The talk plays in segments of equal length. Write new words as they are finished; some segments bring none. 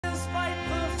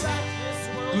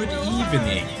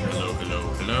evening. Hello, hello,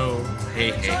 hello.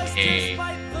 Hey, hey, hey.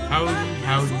 Howdy,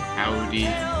 howdy, howdy.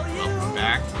 Welcome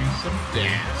back to some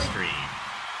dance stream.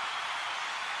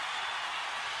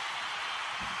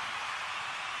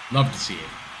 Love to see it.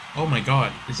 Oh my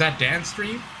god, is that dance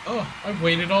stream? Oh, I've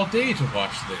waited all day to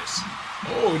watch this.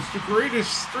 Oh, it's the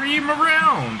greatest stream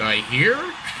around, I hear.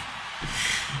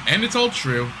 And it's all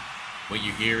true. What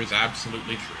you hear is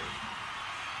absolutely true.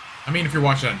 I mean, if you're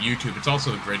watching on YouTube, it's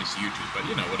also the greatest YouTube, but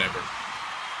you know, whatever.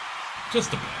 Just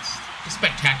the best. Just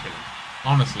spectacular.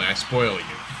 Honestly, I spoil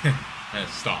you.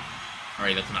 Stop.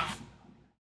 Alright, that's enough.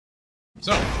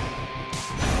 So,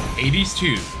 Hades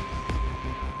 2.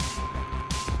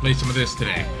 Play some of this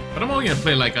today. But I'm only gonna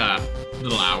play like a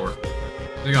little hour.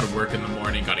 I gotta work in the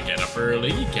morning, gotta get up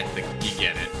early. You get it.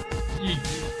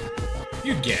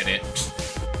 You get it.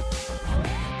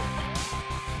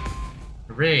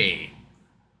 Hooray.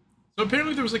 So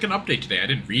apparently there was like an update today. I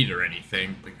didn't read or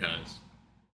anything because...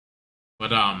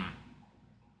 But, I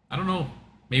don't know.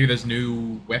 Maybe there's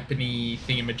new weapony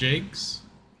thingamajigs?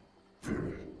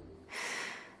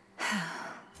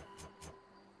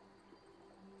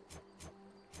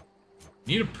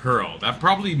 Need a pearl. That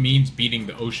probably means beating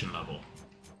the ocean level.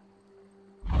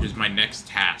 Which is my next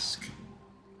task.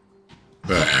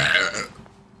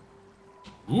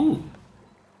 Ooh.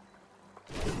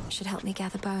 Should help me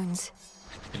gather bones.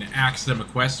 Gonna ask them a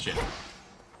question.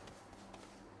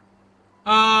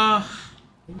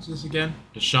 What was this again?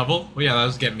 The shovel? Oh yeah, that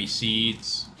was getting me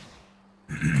seeds.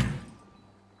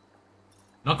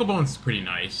 Knucklebone's pretty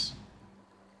nice.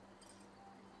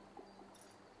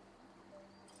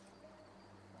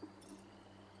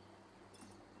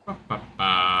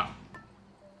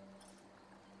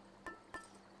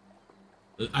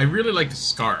 I really like the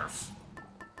scarf.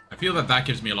 I feel that that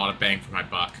gives me a lot of bang for my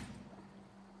buck.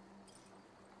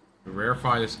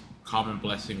 Rarefy this common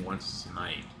blessing once a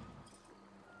night.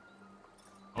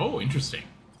 Oh, interesting.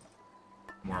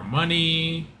 More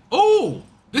money. Oh!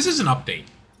 This is an update.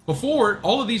 Before,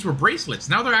 all of these were bracelets.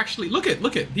 Now they're actually... Look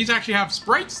at. These actually have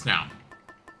sprites now.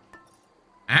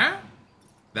 Huh?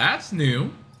 That's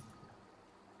new.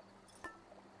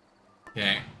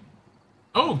 Okay.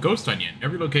 Oh, Ghost Onion.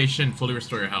 Every location, fully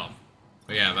restore your health.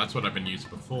 Oh yeah, that's what I've been used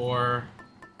before.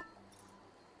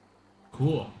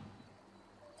 Cool.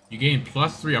 You gain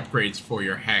 +3 upgrades for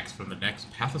your hex from the next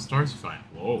Path of Stars you find.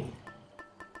 Whoa.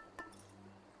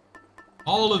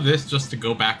 All of this just to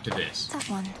go back to this. That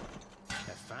one. A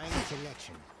fine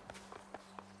selection.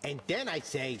 And then I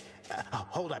say,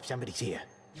 hold up, somebody's here.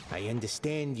 I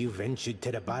understand you ventured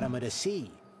to the bottom of the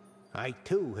sea. I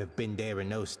too have been there in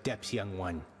those depths, young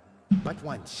one. But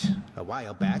once, a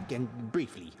while back, and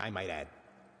briefly, I might add.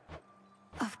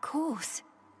 Of course.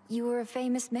 You were a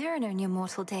famous mariner in your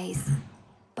mortal days.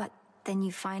 But then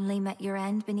you finally met your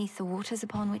end beneath the waters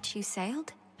upon which you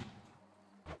sailed?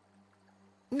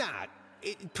 Nah,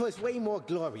 'twas way more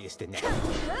glorious than that.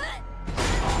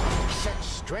 Such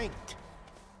strength.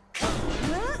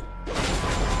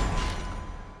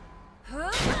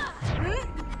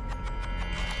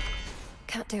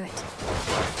 Can't do it.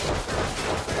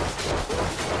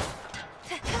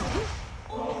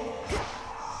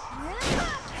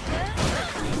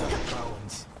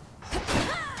 Bones.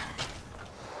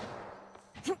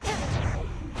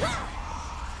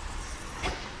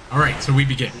 Alright, so we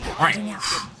begin. Alright.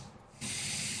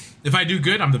 If I do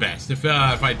good, I'm the best. If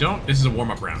I don't, this is a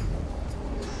warm-up round.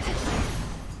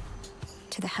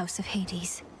 To the House of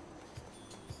Hades.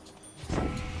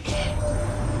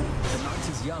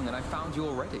 Young and I found you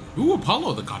already. Ooh,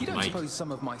 Apollo, the god You don't light. suppose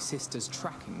some of my sister's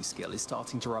tracking skill is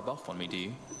starting to rub off on me, do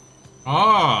you?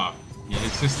 Ah, yeah,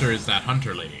 his sister is that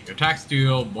hunter lady. Your attacks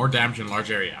deal more damage in a large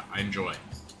area. I enjoy.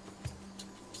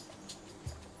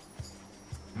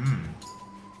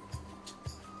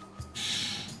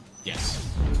 Yes.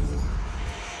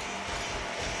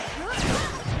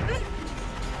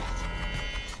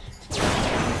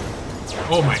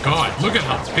 Oh my god, look at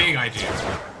how big I do.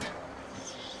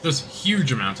 There's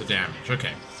huge amounts of damage.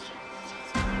 Okay.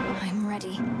 I'm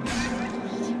ready.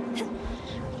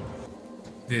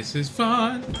 This is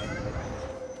fun.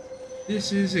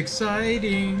 This is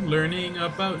exciting. Learning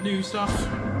about new stuff.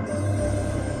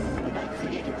 When I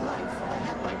created life, I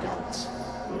had my doubts.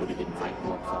 Would it invite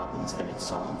more problems than it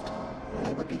solved?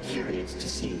 I would be curious to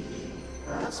see.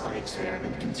 Thus my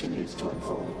experiment continues to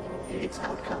unfold. Its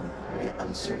outcome yet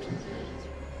uncertain.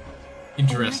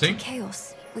 Interesting. Almighty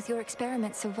Chaos. With your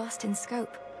experiments so vast in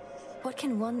scope, what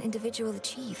can one individual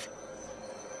achieve?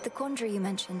 The quandary you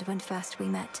mentioned when first we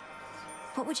met.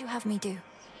 What would you have me do?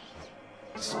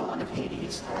 Spawn of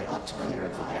Hades, I ought to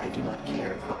clarify I do not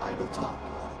care for idle talk.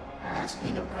 Ask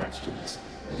me no questions.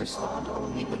 Respond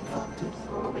only when prompted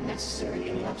or when necessary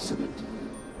in the absolute.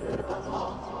 But above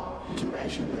all, do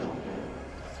as you will.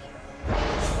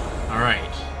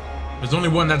 Alright. There's only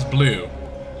one that's blue.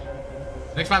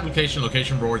 Next application,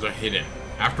 location rewards are hidden.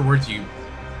 Afterwards, you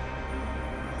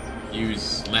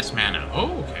use less mana.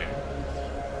 Oh, okay.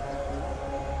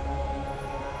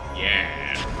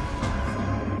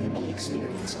 Yeah. You may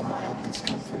experience a mild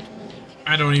discomfort.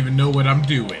 I don't even know what I'm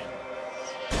doing.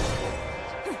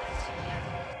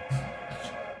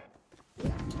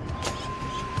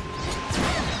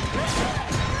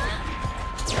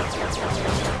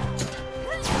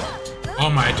 Oh,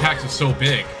 my attacks are so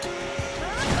big.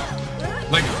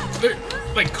 Like, they're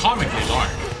like comically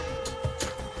large.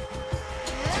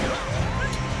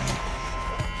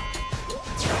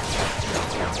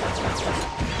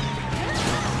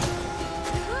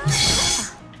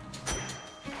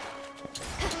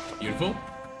 Beautiful. Is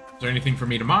there anything for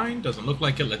me to mine? Doesn't look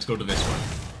like it. Let's go to this one.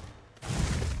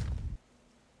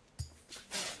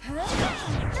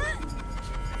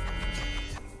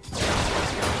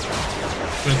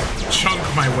 Just chunk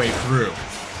my way through.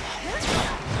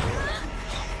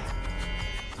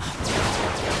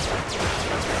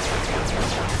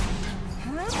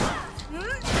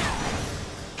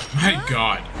 My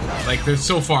god. Like, they're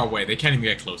so far away. They can't even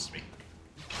get close to me.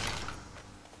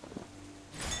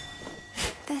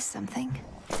 There's something.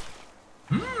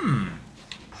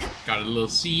 Got a little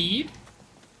seed.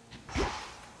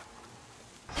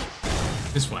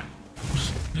 This one.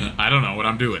 I don't know what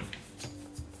I'm doing.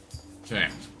 Okay.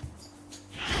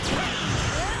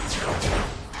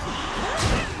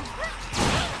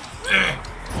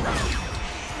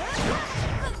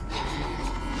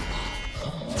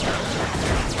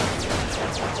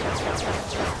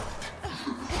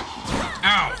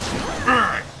 Ow!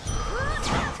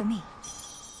 For me.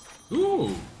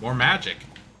 Ooh, more magic.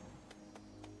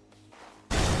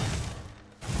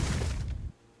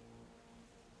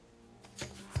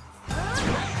 A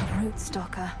root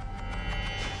stalker.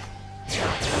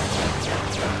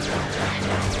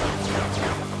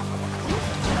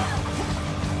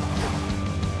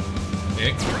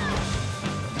 Nick.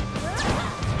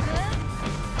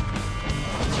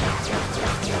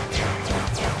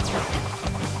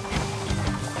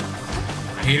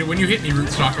 I hate it when you hit me, Root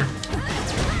Stalker.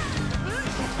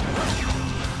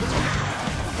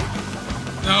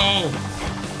 No!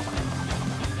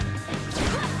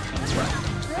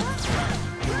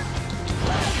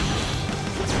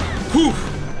 Whew!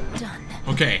 Done.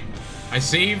 Okay, I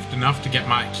saved enough to get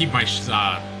keep my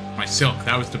silk.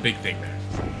 That was the big thing there.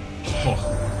 Oh.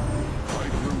 I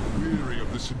grew weary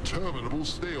of this interminable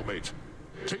stalemate.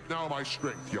 Take now my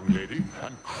strength, young lady,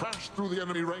 and crash through the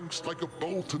enemy ranks like a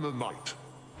bolt in the night.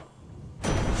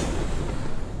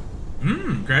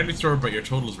 Gravity store, but your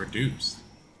total is reduced.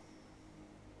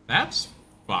 That's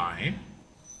fine.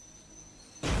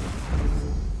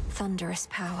 Thunderous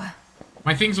power.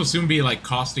 My things will soon be, like,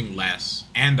 costing less.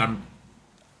 And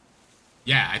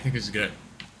yeah, I think this is good.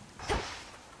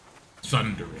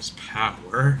 Thunderous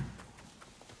power.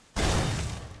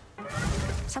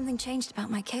 Something changed about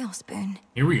my Chaos Boon.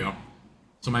 Here we go.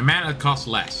 So my mana costs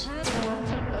less.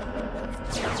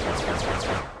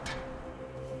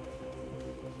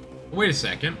 Wait a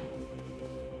second.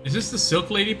 Is this the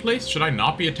Silk Lady place? Should I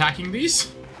not be attacking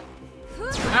these?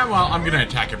 Ah, well, I'm gonna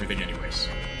attack everything anyways.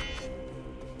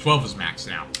 12 is max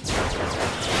now.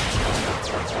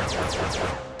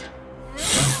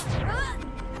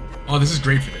 Oh, this is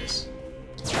great for this.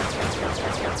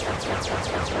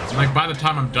 And, like, by the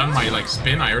time I'm done my, like,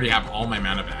 spin, I already have all my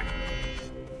mana back.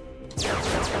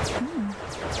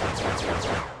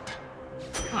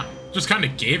 Huh, just kind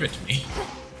of gave it to me.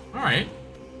 Alright.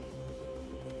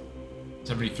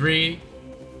 73.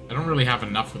 I don't really have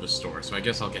enough for the store, so I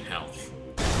guess I'll get health.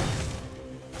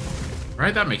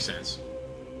 Alright, that makes sense.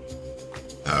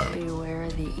 Beware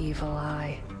the evil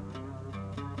eye.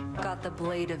 Got the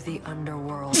blade of the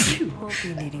underworld. Won't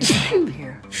be needing help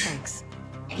here. Thanks.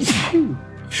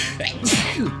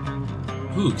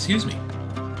 Ooh, excuse me.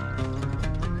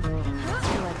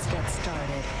 Let's get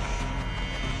started.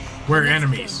 We're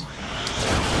enemies.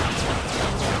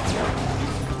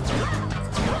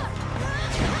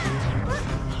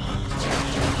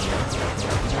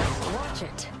 Watch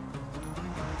it.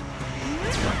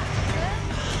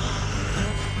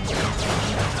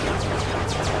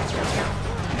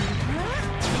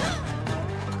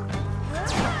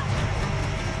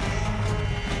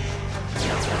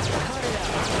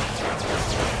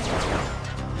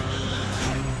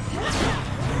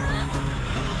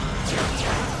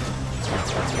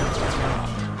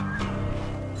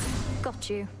 Got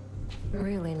you.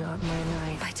 Really not my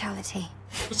night. brutality.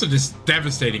 That's a just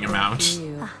devastating amount.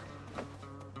 You.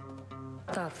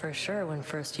 Thought for sure when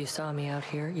first you saw me out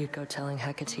here, you'd go telling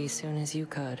Hecate soon as you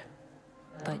could.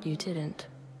 But you didn't.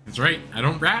 That's right, I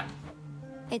don't rat.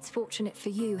 It's fortunate for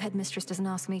you, Headmistress doesn't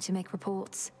ask me to make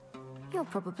reports. You're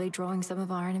probably drawing some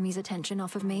of our enemy's attention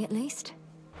off of me, at least.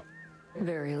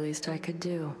 Very least I could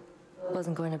do.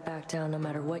 Wasn't going to back down no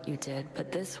matter what you did,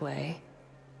 but this way,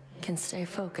 can stay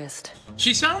focused.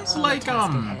 She sounds like,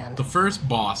 the first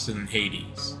boss in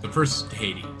Hades. The first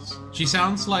Hades. She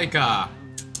sounds like,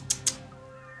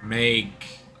 Meg...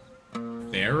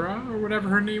 Thera, or whatever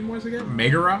her name was again?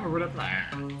 Megara, or whatever?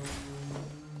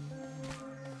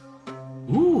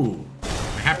 Ooh,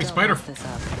 my happy spider.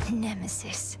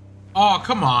 Nemesis. Oh,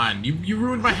 come on. You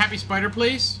ruined my happy spider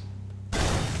place?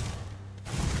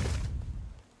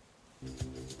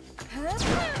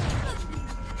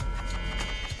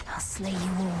 I'll slay you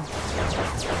all.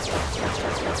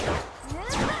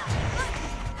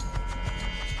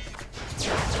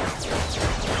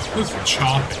 Who's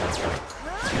chopping?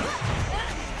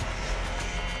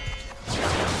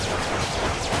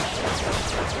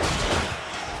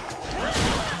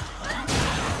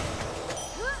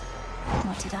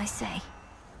 What did I say?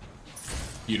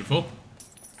 Beautiful.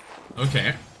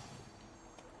 Okay.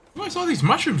 Oh, I saw these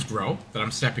mushrooms grow that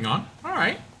I'm stepping on.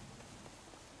 Alright.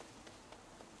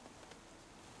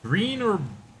 Green or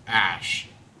ash?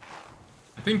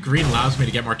 I think green allows me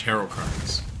to get more tarot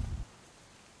cards.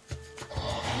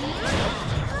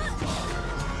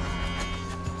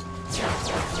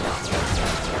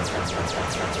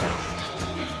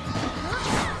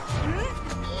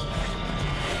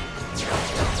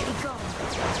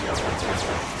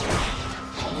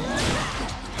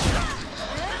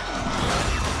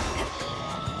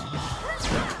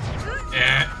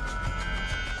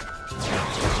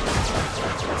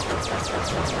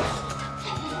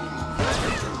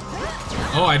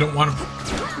 Oh, I don't want to...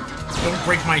 Don't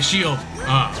break my shield.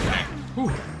 Okay.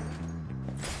 Whew.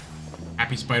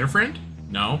 Happy spider friend?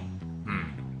 No?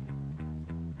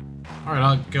 Alright,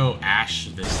 I'll go ash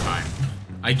this time.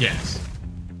 I guess.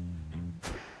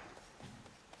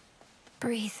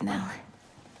 Breathe, Mel.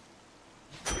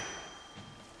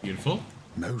 Beautiful.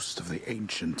 Most of the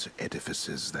ancient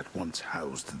edifices that once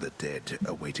housed the dead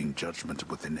awaiting judgment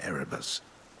within Erebus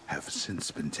have since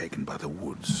been taken by the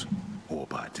woods or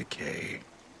by decay.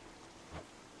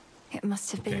 It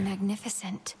must have been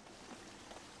magnificent.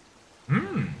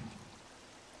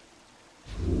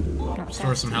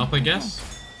 Restore some health, I guess.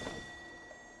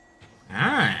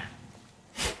 Ah.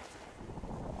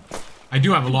 I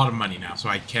do have a lot of money now, so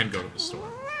I can go to the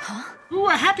store. Huh? Ooh,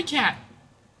 a happy cat.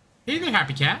 Hey there,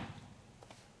 happy cat.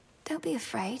 Don't be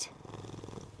afraid.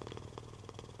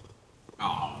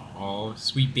 Oh,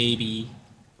 sweet baby.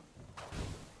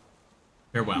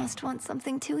 Farewell. Must want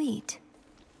something to eat.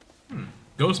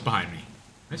 Ghost behind me.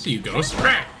 I see you, ghost.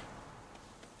 Alright.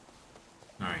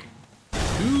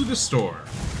 To the store.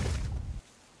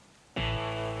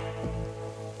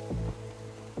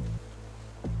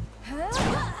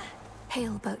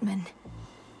 Hail, boatman.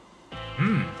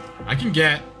 I can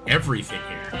get everything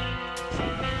here.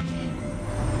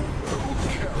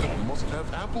 Cal must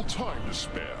have ample time to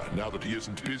spare now that he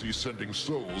isn't busy sending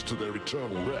souls to their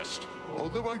eternal rest.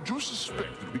 Although I do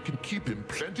suspect that we can keep him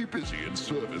plenty busy in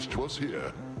service to us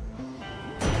here.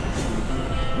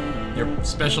 Your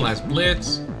specialized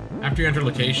blitz. After you enter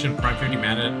location, prime 50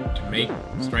 mana to make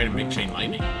stride and make chain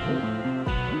lightning.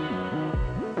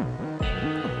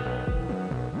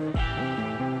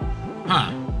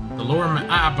 Huh. The lower but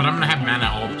I'm gonna have mana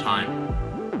all the time.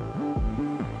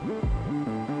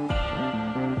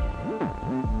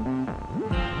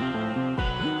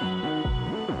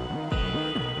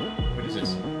 What is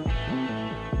this?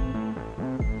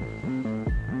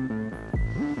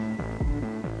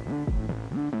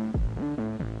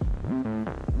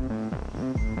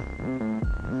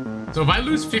 So if I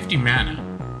lose 50 mana,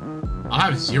 I'll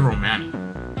have 0 mana.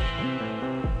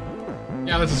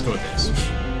 Yeah, let's just go with this.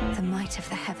 The might of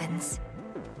the heavens.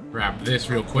 Grab this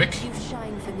real quick. You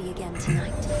shine for me again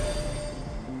tonight.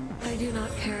 I do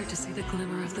not care to see the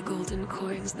glimmer of the golden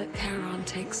coins that Charon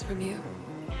takes from you.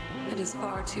 It is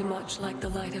far too much like the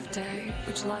light of day,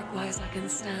 which likewise I can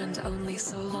stand only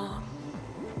so long.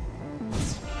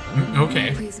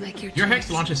 Okay. Please make your Your hex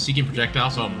choice. launches seeking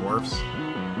projectiles on morphs.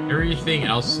 Everything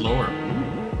else slower.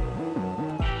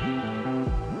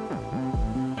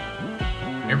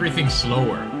 Everything's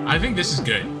slower. I think this is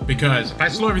good, because if I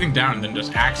slow everything down and then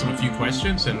just ask them a few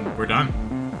questions, and we're done.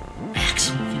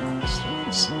 Ask them a few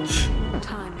questions.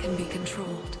 Time can be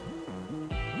controlled.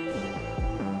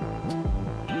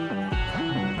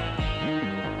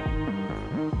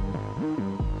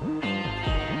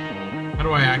 How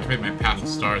do I activate my Path of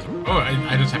Stars? Oh,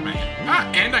 I just have my hand.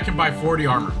 Ah, and I can buy 40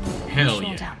 armor. Hell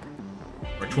yeah.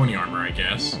 Or 20 armor, I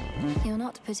guess. You're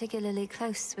not particularly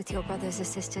close with your brothers or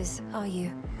sisters, are you?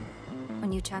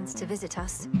 When you chance to visit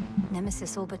us,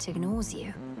 Nemesis all but ignores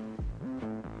you.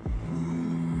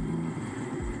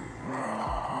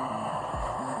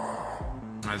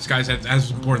 This guy's has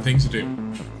important things to do.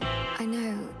 I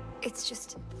know, it's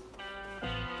just...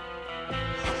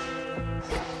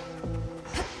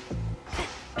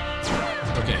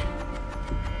 Okay.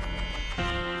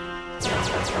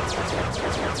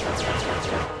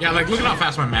 Yeah, like, look at how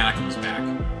fast my mana comes back.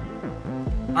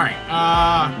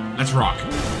 Alright, let's rock.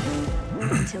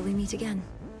 Until we meet again.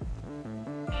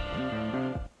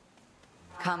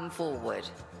 Come forward.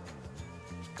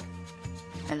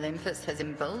 Olympus has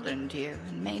emboldened you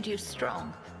and made you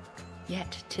strong.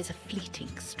 Yet 'tis a fleeting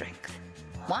strength.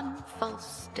 One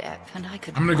false step and I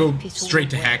could... I'm gonna go straight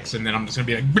to Hex, and then I'm just gonna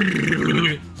be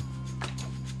like...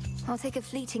 I'll take a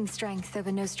fleeting strength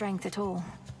over no strength at all.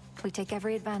 We take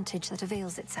every advantage that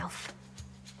avails itself.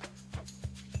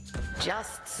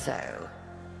 Just so.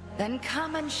 Then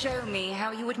come and show me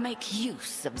how you would make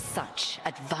use of such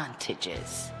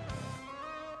advantages.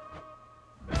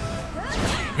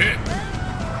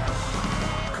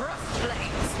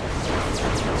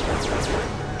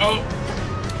 Oh!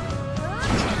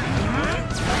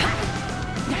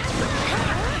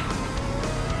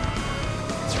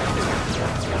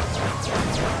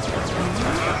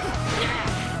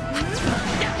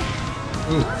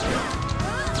 Ooh.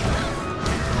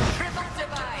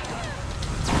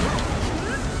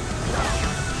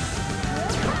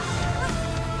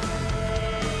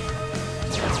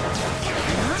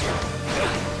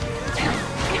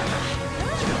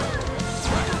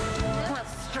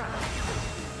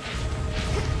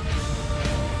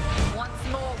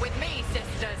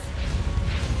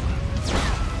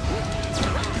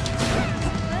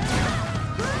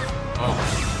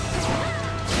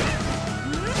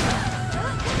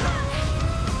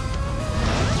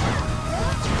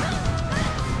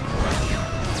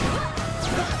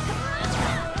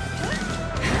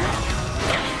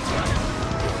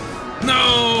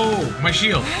 My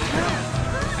shield.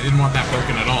 I didn't want that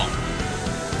broken at all.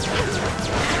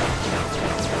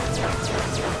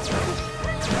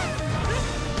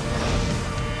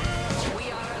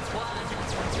 We are as one.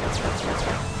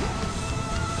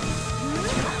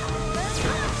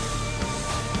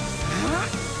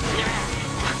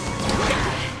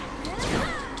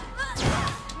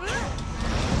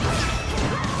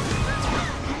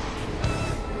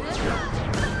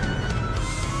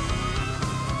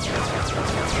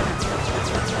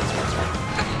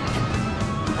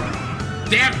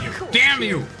 Damn you! Damn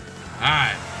you!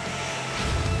 Alright.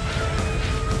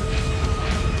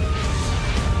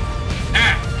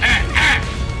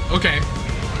 Okay.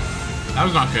 That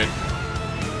was not good.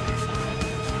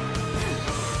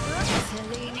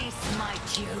 Selene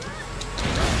smite you.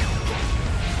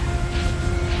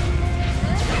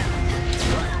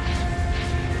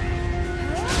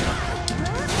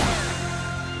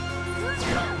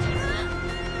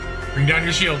 Bring down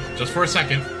your shield, just for a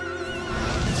second.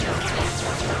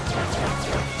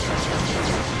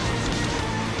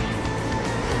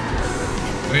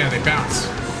 Oh yeah, they bounce.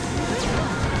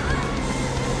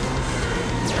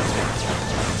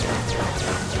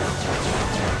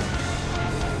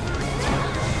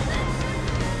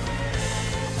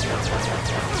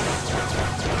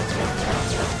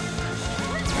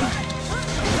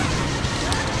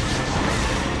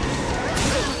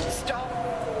 Stop.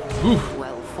 Ooh.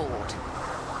 Well fought.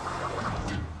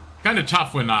 Kind of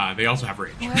tough when they also have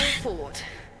rage. Well fought.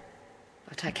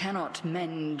 But I cannot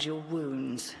mend your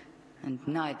wounds. And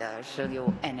neither shall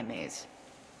your enemies.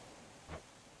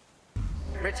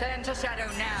 Return to Shadow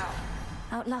now.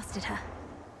 Outlasted her.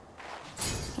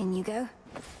 In you go.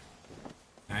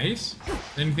 Nice.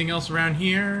 Anything else around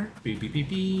here? Beep, beep, beep,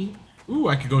 beep. Ooh,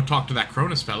 I could go talk to that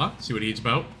Cronus fella. See what he's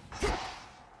about.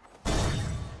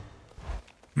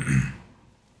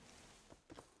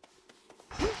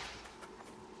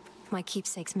 My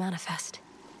keepsake's manifest.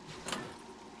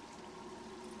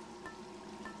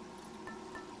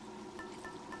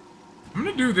 I'm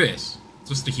gonna do this,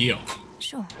 just to heal.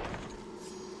 Sure.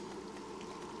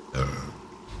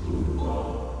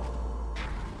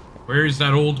 Where is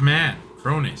that old man,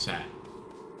 Cronus, at?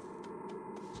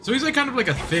 So he's like kind of like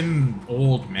a thin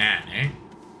old man, eh?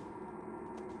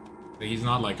 But he's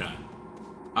not like a...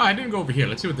 Oh, I didn't go over here.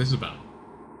 Let's see what this is about.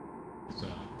 So,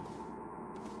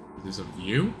 is this a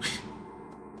view?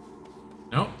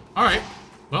 No? Alright.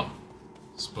 Well,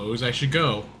 suppose I should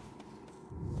go.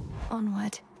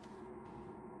 Onward.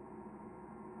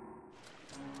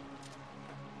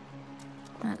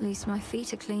 At least my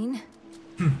feet are clean.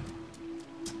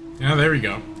 Yeah, there we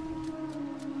go.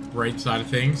 Bright side of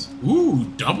things. Ooh,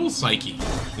 double psyche.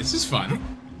 This is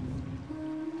fun.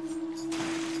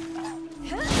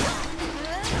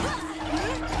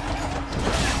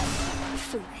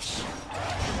 Foolish.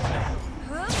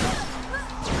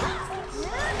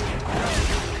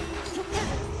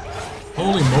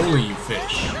 Holy moly, you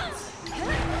fish.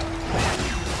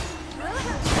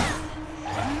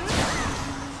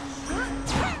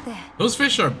 Those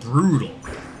fish are brutal.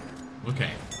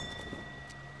 Okay.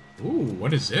 Ooh,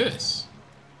 what is this?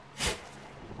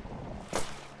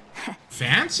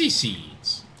 Fancy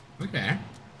seeds. Okay.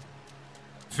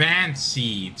 Fan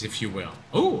seeds, if you will.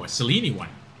 Oh, a Selene one.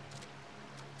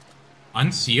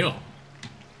 Unseal.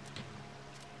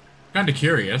 Kinda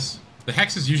curious. The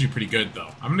hex is usually pretty good, though.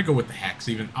 I'm gonna go with the hex,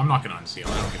 even. I'm not gonna unseal.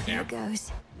 I don't give a damn. Here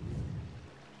goes.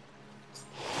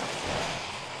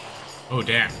 Oh,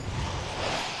 damn.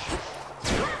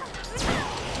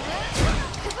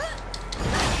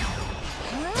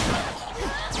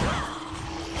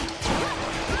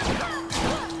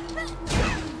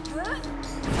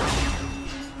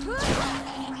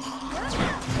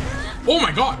 Oh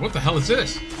my god, what the hell is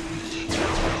this?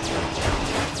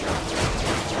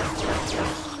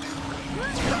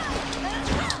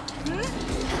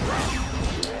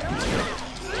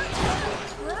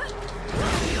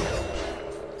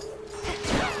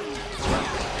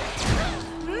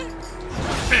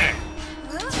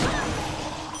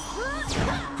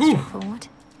 Forward.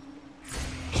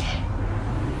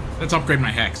 Let's upgrade my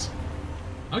hex.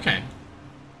 Okay.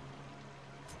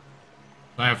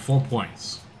 I have 4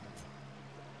 points.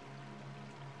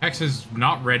 Hex is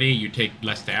not ready, you take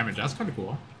less damage. That's kind of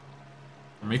cool.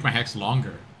 Or make my hex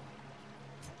longer.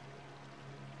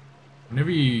 Whenever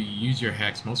you use your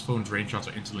hex, most foes' range shots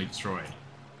are instantly destroyed.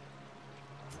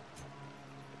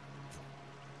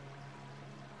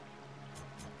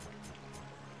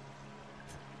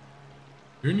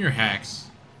 During your hex.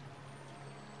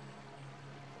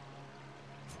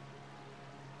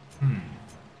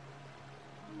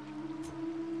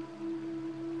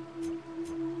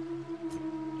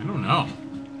 I don't know.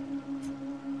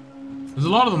 There's a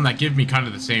lot of them that give me kind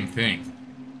of the same thing.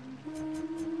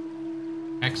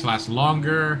 Hex lasts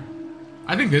longer.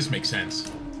 I think this makes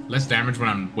sense. Less damage when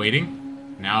I'm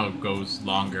waiting. Now it goes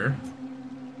longer.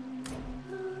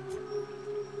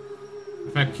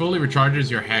 In fact, fully recharges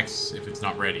your hex if it's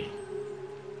not ready.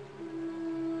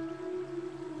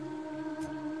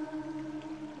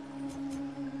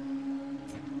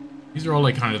 These are all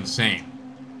like kind of the same.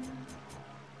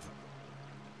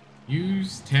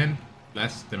 Use 10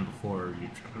 less than before you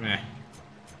try.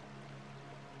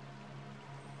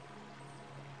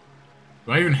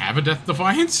 Do I even have a Death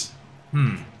Defiance?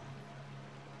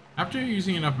 After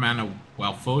using enough mana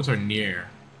while foes are near,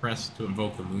 press to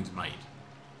invoke the Moon's Might.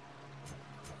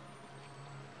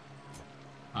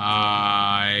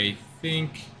 I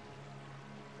think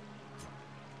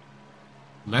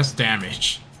less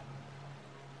damage.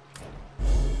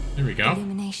 There we go.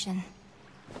 Illumination.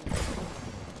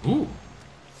 Ooh.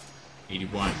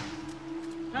 81.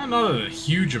 Not a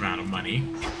huge amount of money,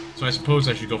 so I suppose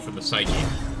I should go for the Psyche.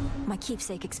 My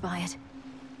keepsake expired.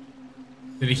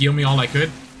 Did it heal me all I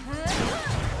could?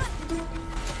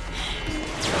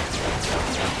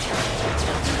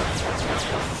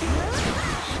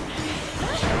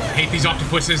 I hate these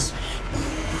octopuses.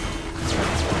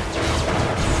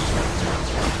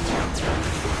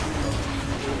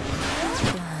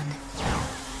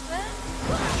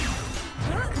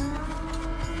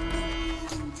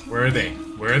 Where are they?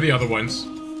 Where are the other ones?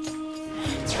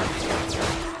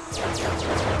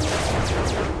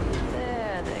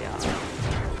 There they are.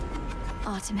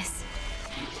 Artemis.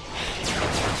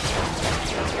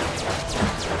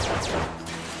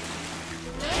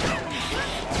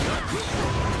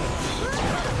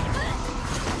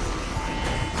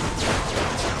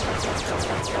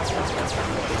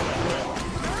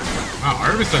 Wow,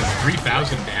 Artemis does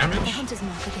 3,000 damage? The hunter's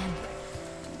mark again.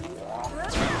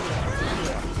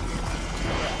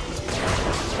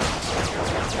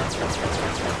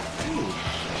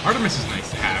 Artemis is nice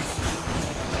to have.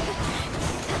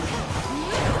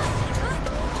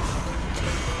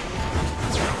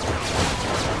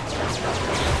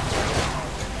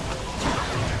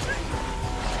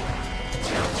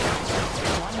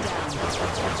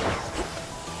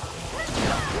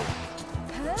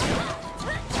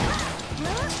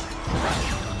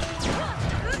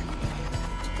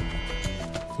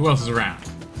 Who else is around?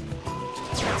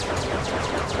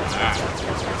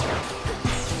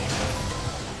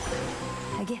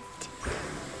 A gift.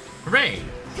 Hooray!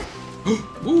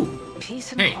 Ooh!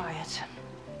 Peace and Hey. quiet.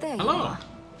 There you Hello. are.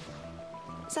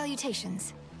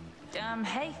 Salutations.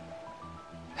 Hey.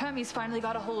 Hermes finally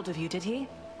got a hold of you, did he?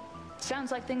 Sounds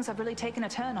like things have really taken a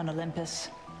turn on Olympus.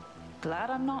 Glad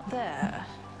I'm not there.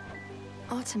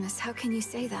 Artemis, how can you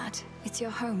say that? It's your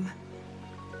home.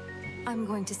 I'm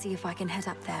going to see if I can head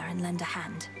up there and lend a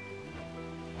hand.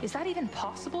 Is that even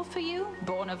possible for you?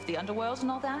 Born of the underworld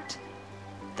and all that?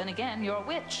 Then again, you're a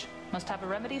witch. Must have a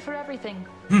remedy for everything.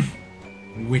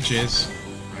 Witches.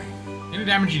 Any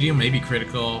damage you deal may be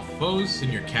critical. Foes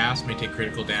in your cast may take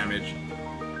critical damage.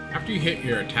 After you hit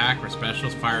your attack or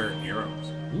specials, fire arrows.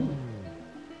 Ooh.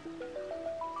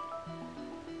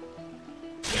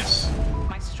 Yes.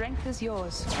 My strength is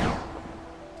yours.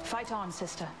 Fight on,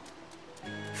 sister.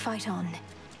 Fight on.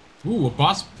 Ooh, a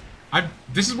boss.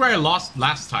 This is where I lost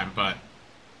last time, but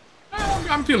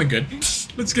I'm feeling good.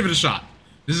 Let's give it a shot.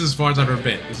 This is as far as I've ever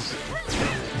been.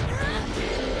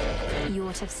 You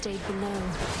ought to have stayed below.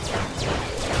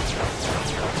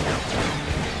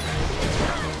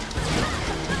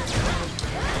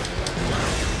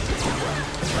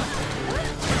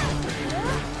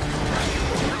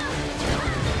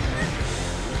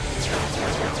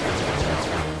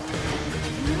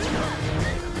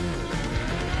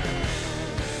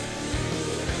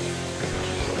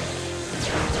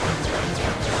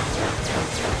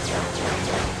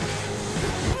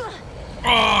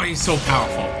 Oh, he's so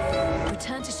powerful.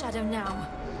 Return to Shadow now.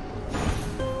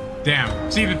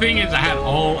 Damn. See, the thing is, I had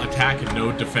all attack and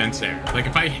no defense there. Like,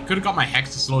 if I could have got my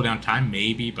Hex to slow down time,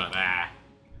 maybe, but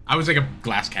I was like a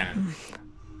glass cannon.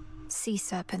 Sea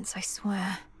serpents, I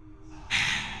swear.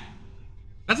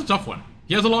 That's a tough one.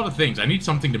 He has a lot of things. I need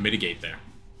something to mitigate there.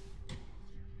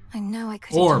 I know I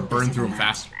could. Or burn through him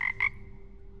faster.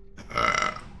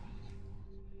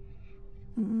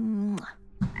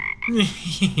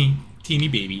 Teeny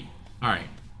baby. Alright.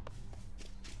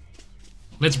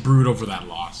 Let's brood over that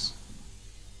loss.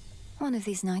 One of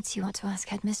these nights you ought to ask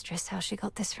Headmistress how she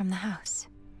got this from the house.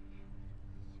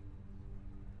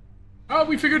 Oh,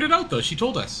 we figured it out though. She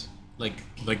told us. Like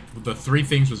the three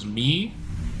things was me,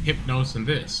 Hypnos, and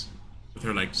this. With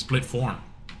her like split form.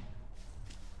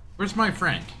 Where's my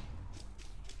friend?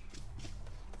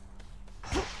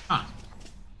 Huh.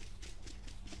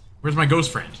 Where's my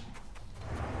ghost friend?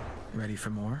 Ready for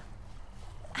more?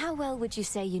 How well would you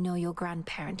say you know your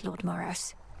grandparent, Lord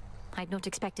Moros? I'd not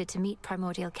expected to meet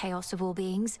primordial chaos of all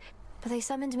beings, but they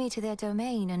summoned me to their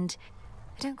domain, and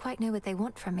I don't quite know what they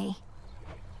want from me.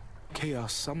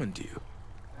 Chaos summoned you.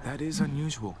 That is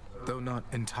unusual, though not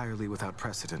entirely without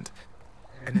precedent.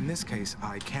 And in this case,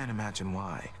 I can't imagine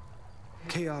why.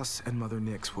 Chaos and Mother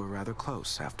Nyx were rather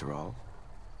close, after all.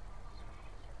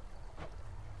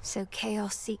 So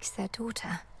Chaos seeks their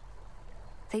daughter.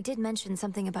 They did mention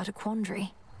something about a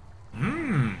quandary.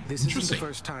 This isn't the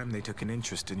first time they took an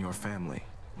interest in your family,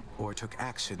 or took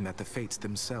action that the fates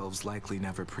themselves likely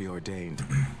never preordained.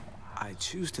 I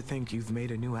choose to think you've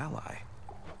made a new ally.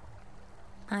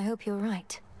 I hope you're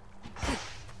right.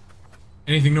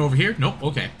 Anything new over here? Nope,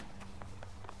 okay.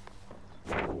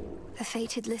 The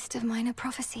fated list of minor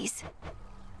prophecies.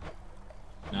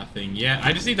 Nothing yet.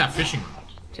 I just need that fishing rod.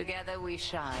 Together we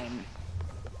shine.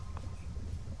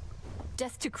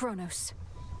 Death to Kronos.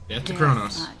 Death to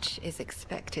Kronos. Much is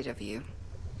expected of you.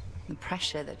 The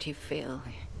pressure that you feel,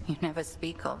 you never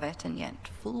speak of it, and yet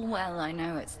full well I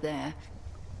know it's there.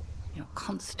 Your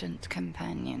constant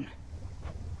companion.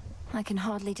 I can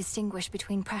hardly distinguish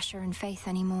between pressure and faith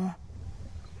anymore.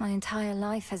 My entire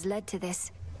life has led to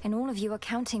this, and all of you are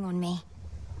counting on me.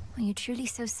 Are you truly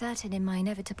so certain in my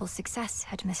inevitable success,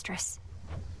 Headmistress?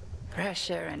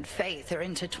 Pressure and faith are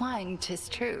intertwined, 'tis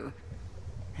true.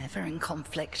 Ever in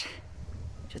conflict.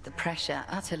 Should the pressure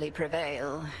utterly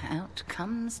prevail, out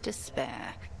comes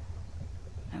despair.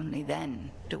 Only then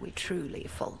do we truly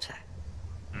falter.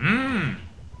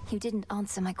 You didn't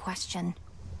answer my question.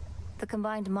 The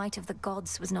combined might of the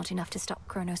gods was not enough to stop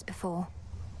Kronos before.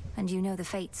 And you know the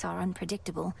fates are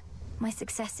unpredictable. My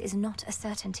success is not a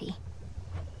certainty.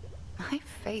 My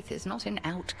faith is not in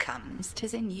outcomes,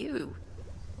 'tis in you.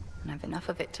 And I've enough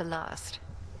of it to last.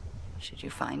 Should you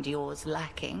find yours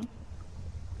lacking,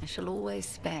 I shall always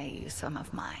spare you some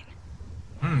of mine.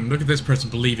 Look at this person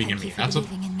believing in me. That's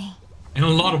believing in me. In a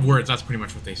lot of words, that's pretty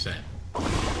much what they said.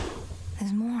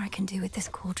 There's more I can do with this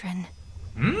cauldron.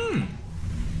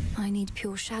 I need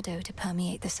pure shadow to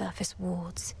permeate the surface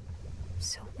wards.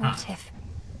 So what if...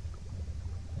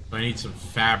 So I need some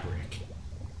fabric.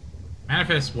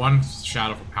 Manifest one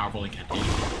shadow for powerful incantation.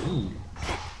 Ooh.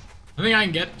 I think I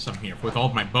can get some here with all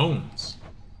of my bones.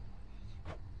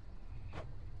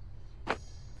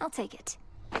 I'll take it.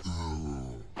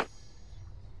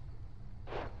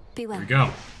 Be well. Here we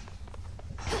go.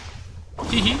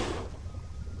 Teehee.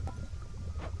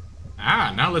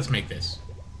 Ah, now let's make this.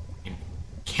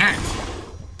 Can't.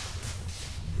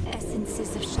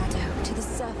 Essences of shadow to the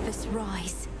surface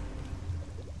rise.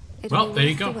 Well, there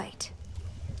you go.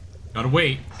 Gotta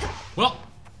wait. Well.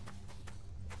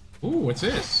 Ooh, what's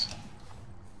this?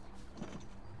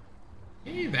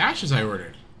 Hey, the ashes I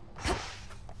ordered.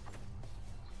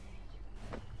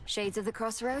 Shades of the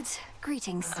Crossroads,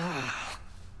 greetings.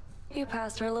 You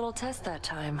passed her little test that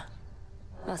time.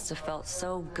 Must have felt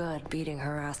so good beating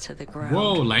her ass to the ground.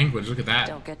 Whoa, language, look at that.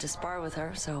 Don't get to spar with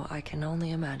her, so I can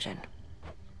only imagine.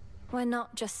 We're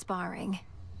not just sparring.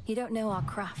 You don't know our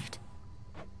craft.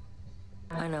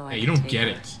 I know. Hey, you don't get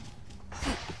it.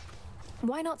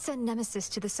 Why not send Nemesis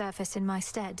to the surface in my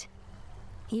stead?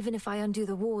 Even if I undo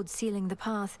the ward sealing the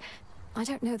path, I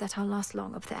don't know that I'll last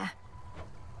long up there.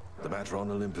 The matter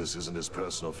on Olympus isn't as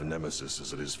personal for Nemesis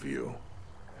as it is for you.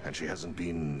 And she hasn't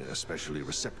been especially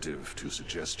receptive to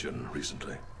suggestion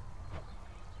recently.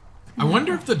 I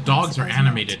wonder if the dogs are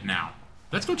animated now.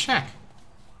 Let's go check.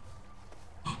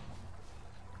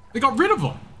 They got rid of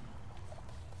them.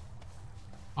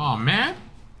 Oh man.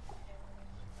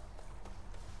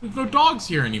 There's no dogs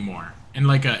here anymore. And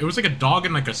like it was like a dog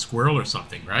and like a squirrel or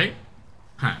something, right?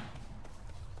 Huh.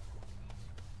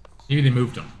 Maybe they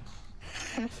moved them.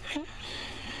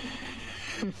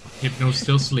 Hypno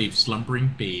still sleeps,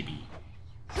 slumbering baby.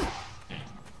 Okay.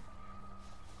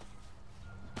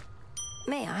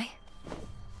 May I?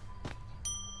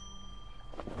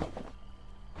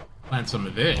 Plant some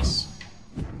of this.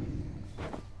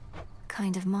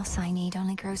 Kind of moss I need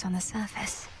only grows on the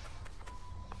surface.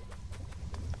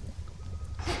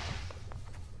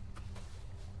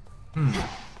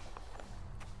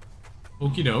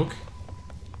 Okie doke.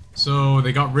 So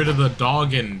they got rid of the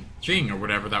dog and thing or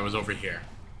whatever that was over here.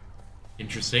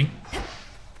 Interesting.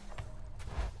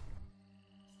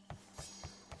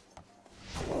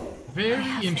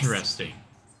 Very interesting.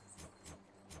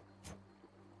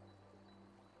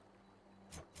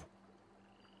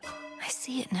 I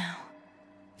see it now.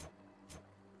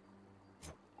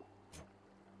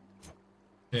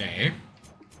 Okay.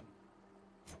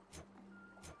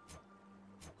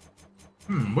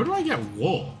 Where do I get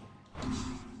wool?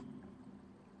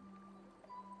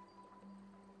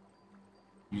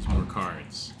 Use more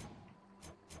cards.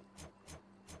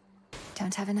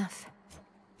 Don't have enough.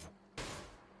 Are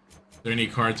there any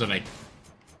cards that I...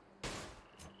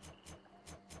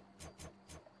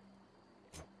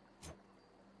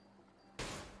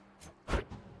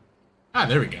 Ah,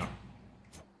 there we go.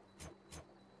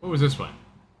 What was this one?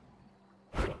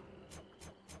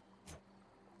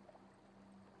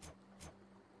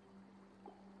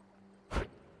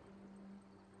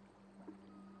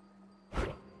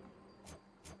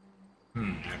 I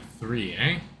have 3,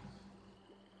 eh?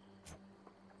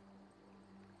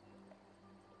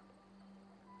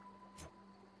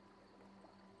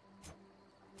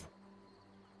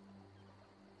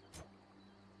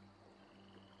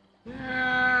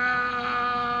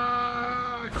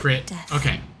 Crit. Death.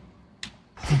 Okay.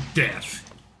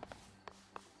 Death.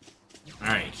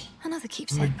 Alright. Another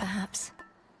keepsake, perhaps.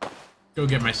 Go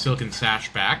get my silken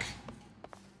sash back.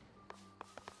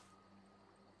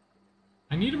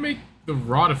 I need to make the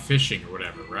rod of fishing or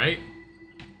whatever, right?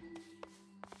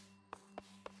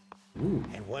 Ooh.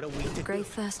 And what are we to Grave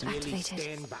do? Thirst Really activated.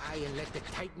 stand by and let the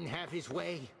Titan have his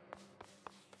way?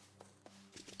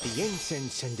 The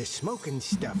incense and the smoking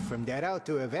stuff from that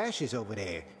altar of ashes over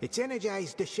there, it's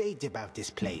energized the shades about this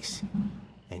place.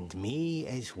 And me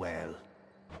as well.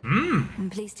 I'm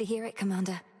pleased to hear it,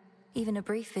 Commander. Even a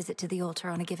brief visit to the altar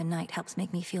on a given night helps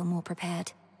make me feel more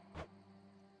prepared.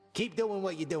 Keep doing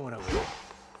what you're doing over there.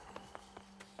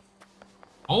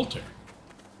 Altar?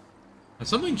 Has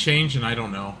something changed and I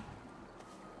don't know?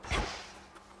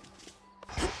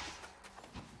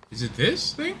 Is it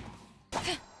this thing?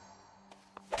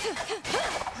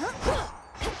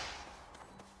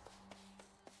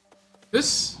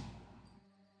 This...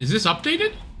 Is this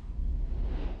updated?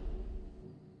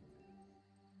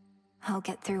 I'll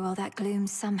get through all that gloom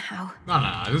somehow.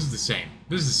 No, this is the same.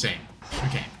 This is the same.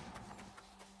 Okay.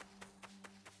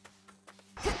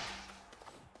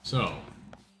 So.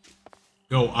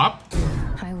 Go up.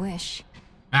 I wish.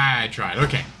 I tried.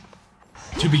 Okay.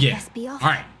 To begin. Let's be off.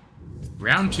 Alright.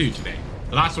 Round 2 today.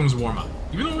 The last one was warm-up.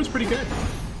 Even though it was pretty good.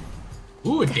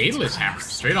 Ooh, a Daedalus hammer.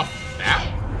 Straight off the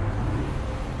bat.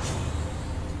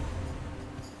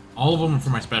 All of them are for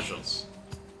my specials.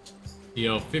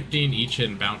 Deal 15 each hit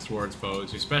and bounce towards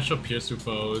foes. Your special pierce through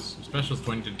foes. Your special is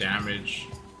 20 to damage.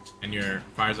 And your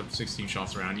fires up to 16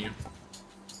 shots around you.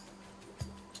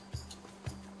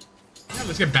 Yeah,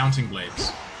 let's get bouncing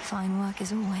blades. Fine work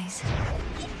as always.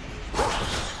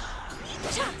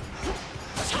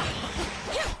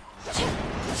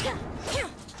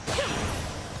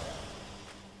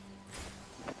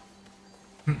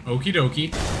 Okie dokie.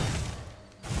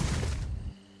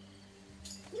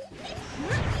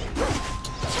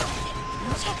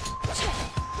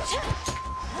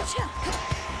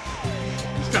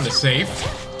 It's kind of safe.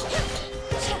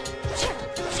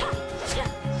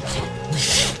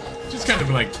 Just kind of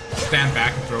like stand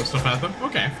back and throw stuff at them.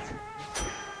 Okay.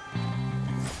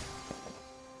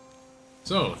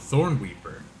 So,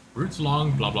 Thornweeper. Roots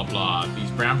long, blah blah blah.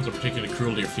 These brambles are particularly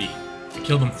cruel to your feet. I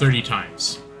killed them 30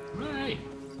 times. Alright.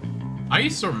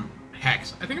 Ice or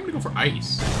Hex? I think I'm gonna go for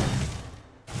Ice.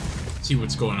 See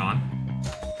what's going on.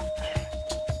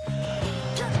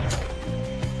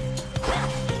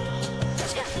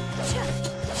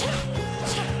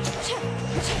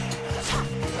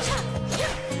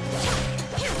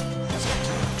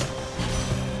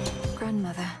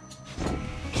 Grandmother.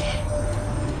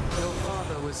 Your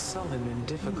father was sullen and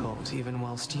difficult even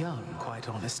whilst young, quite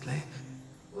honestly.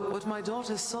 What my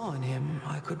daughter saw in him,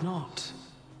 I could not.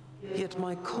 Yet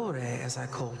my Kore, as I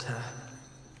called her,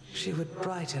 she would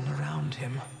brighten around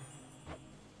him.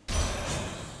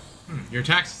 Your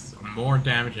attacks more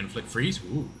damage and inflict freeze?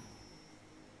 Ooh.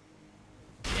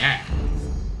 Yeah.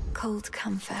 Cold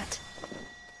comfort.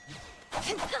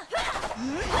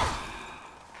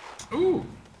 Ooh.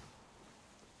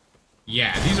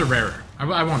 Yeah, these are rarer.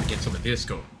 I want to get some of this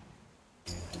going.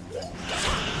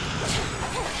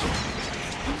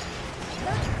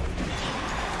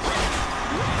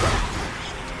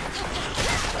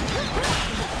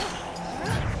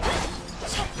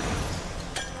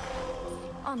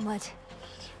 Onward.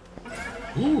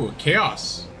 Ooh,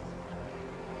 chaos.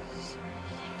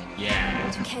 Yeah.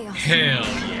 Chaos. Hell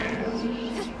yeah.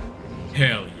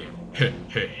 Hell yeah.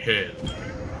 Hell.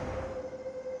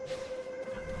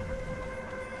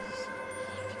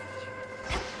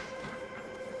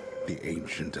 The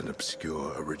ancient and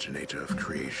obscure originator of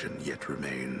creation yet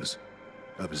remains,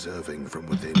 observing from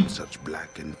within such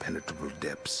black impenetrable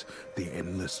depths the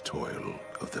endless toil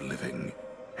of the living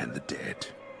and the dead.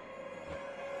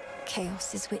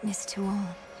 Chaos is witness to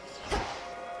all.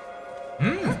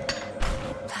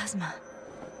 Plasma.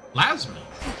 Plasma.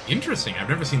 Interesting. I've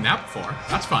never seen that before.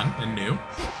 That's fun and new.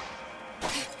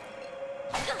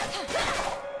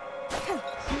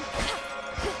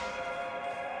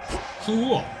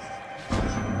 Cool.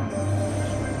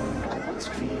 I once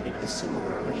created a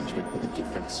similar arrangement with a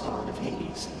different spawn of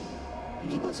Hades.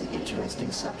 He was an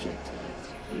interesting subject.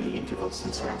 The interval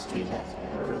since last we met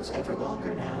grows ever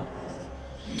longer now.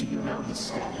 Do you know his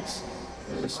status?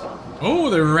 Respond. Oh,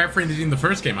 they're referencing the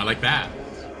first game. I like that.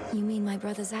 You mean my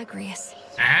brother Zagreus?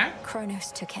 Ah?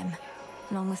 Kronos took him,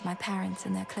 along with my parents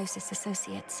and their closest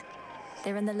associates.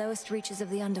 They're in the lowest reaches of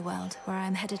the underworld, where I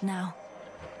am headed now.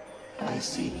 I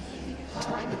see.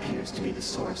 Time appears to be the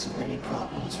source of many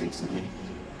problems recently.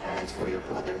 As for your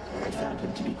brother, I found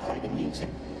him to be quite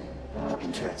amusing. How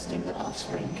interesting that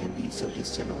offspring can be so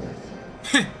dissimilar.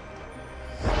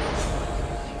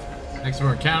 Next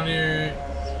more encounter.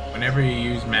 Whenever you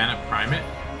use mana, prime it.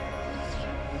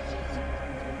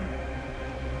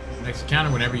 Next encounter,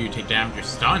 whenever you take damage, you're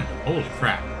stunned. Holy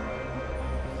crap.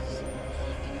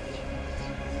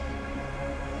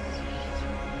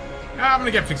 I'm gonna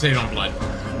get fixated on blood.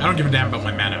 I don't give a damn about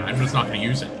my mana. I'm just not gonna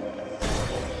use it.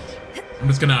 I'm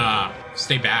just gonna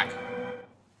stay back.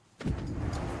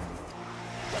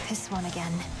 This one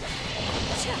again.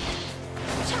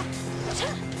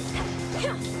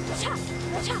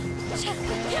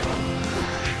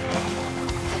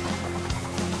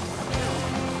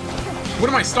 What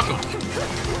am I stuck on?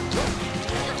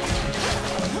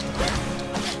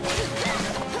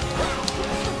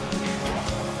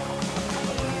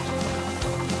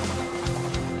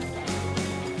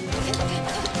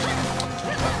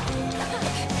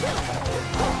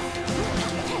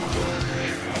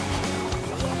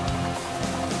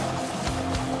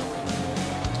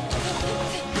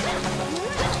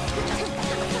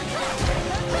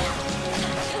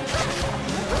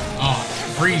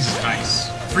 Freeze is nice.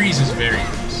 Freeze is very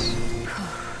nice.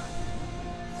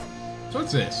 So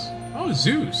what's this? Oh,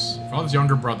 Zeus. Your father's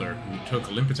younger brother, who took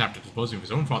Olympus after disposing of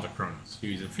his own father, Kronos. He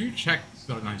used a few checks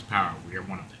on his power. We are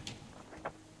one of them.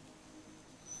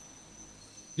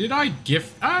 Did I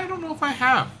gift? I don't know if I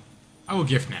have. I will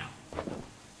gift now.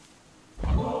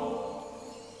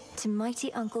 To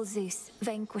mighty Uncle Zeus,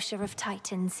 vanquisher of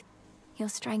titans. Your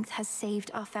strength has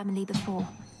saved our family before.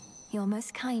 You're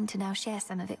most kind to now share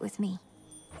some of it with me.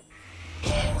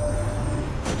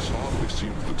 It's hardly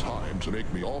seemed the time to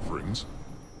make me offerings.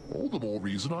 All the more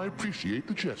reason I appreciate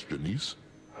the gesture, niece.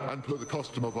 And per the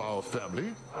custom of our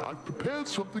family, I've prepared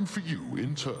something for you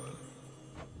in turn.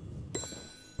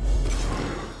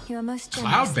 You are most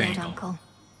generous, Lord Uncle.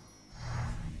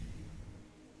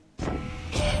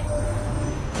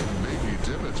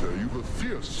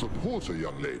 fierce supporter,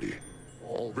 young lady.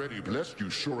 Already blessed you,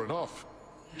 sure enough.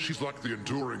 She's like the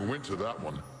enduring winter, that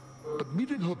one. But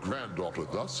meeting her granddaughter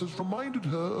thus has reminded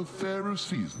her of fairer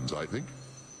seasons, I think.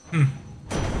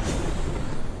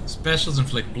 Specials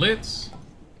inflict blitz.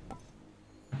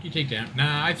 You take down.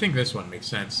 Nah, I think this one makes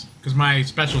sense. Because my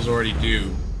specials already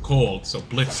do cold, so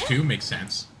blitz 2 makes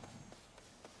sense.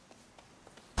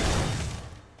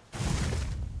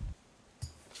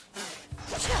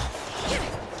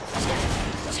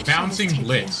 Bouncing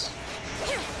blitz.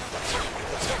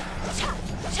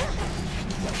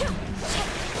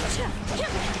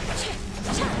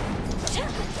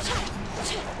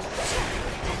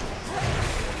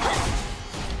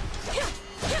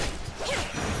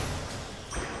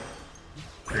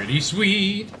 Pretty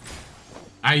sweet.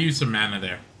 I used some mana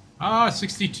there. Ah,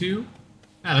 62.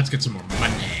 Now let's get some more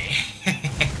money.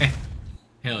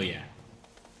 Hell yeah.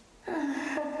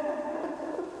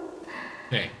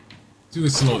 Hey, do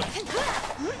it slowly.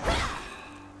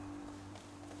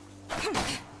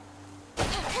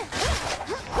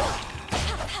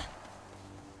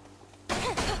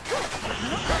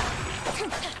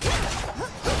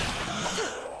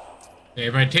 Hey,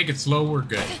 if I take it slow, we're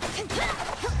good.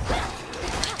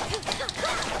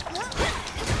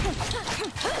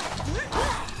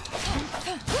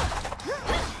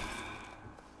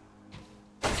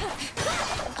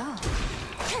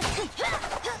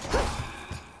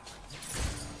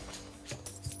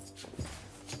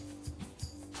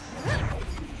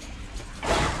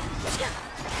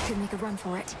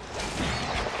 For it.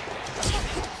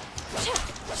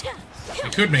 I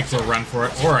could make for a run for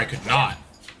it, or I could not.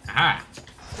 Aha.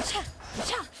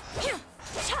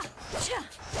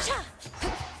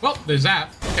 Well, there's that.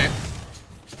 Okay.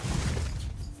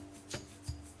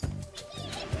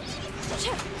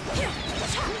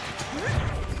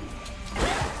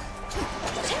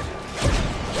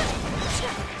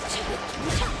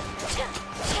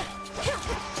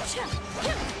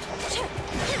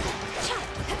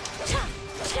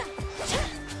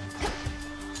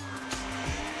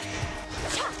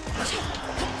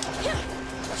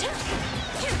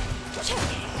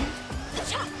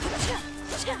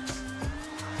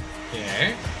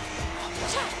 Okay.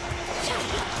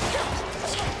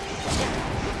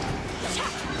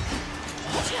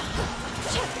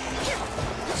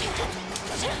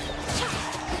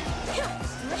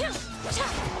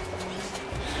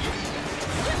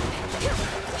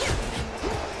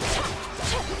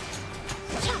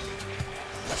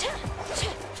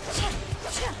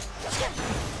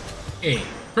 Hey,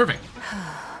 perfect.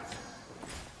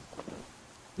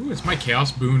 Ooh, is my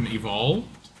Chaos Boon evolved?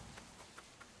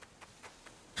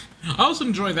 I also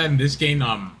enjoy that in this game,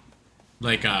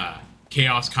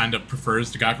 Chaos kind of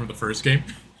prefers the guy from the first game.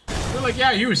 They're like,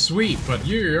 yeah, he was sweet, but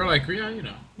you're like, yeah, you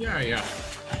know, yeah.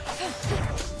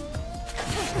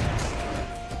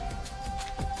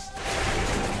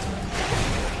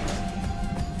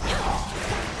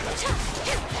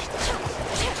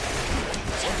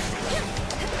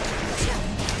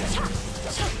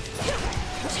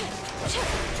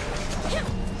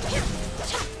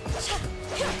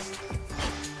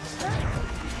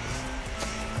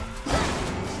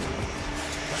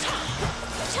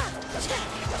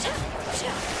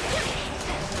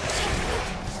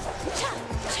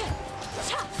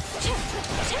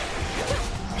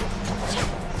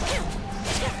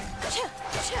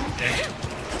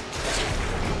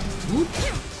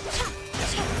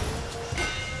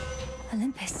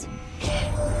 Olympus. You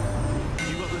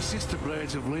got the sister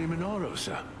blades of Liminoro,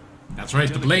 sir. That's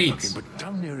right, the blades. Looking, but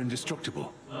damn near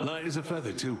indestructible. Light as a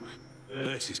feather, too.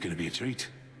 This is going to be a treat.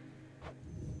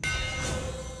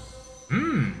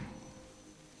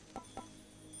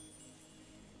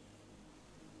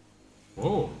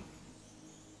 Whoa.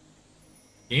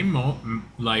 Game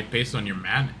life based on your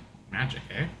magic,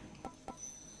 eh?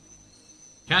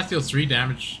 Cast deals 3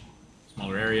 damage,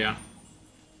 smaller area.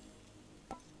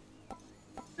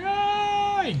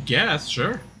 I guess,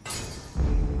 sure.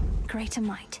 Greater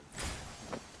might.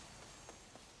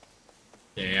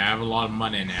 Okay, I have a lot of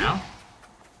money now.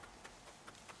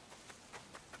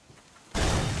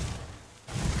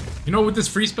 You know, with this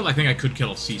free spell, I think I could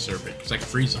kill a sea serpent, because I can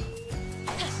freeze them.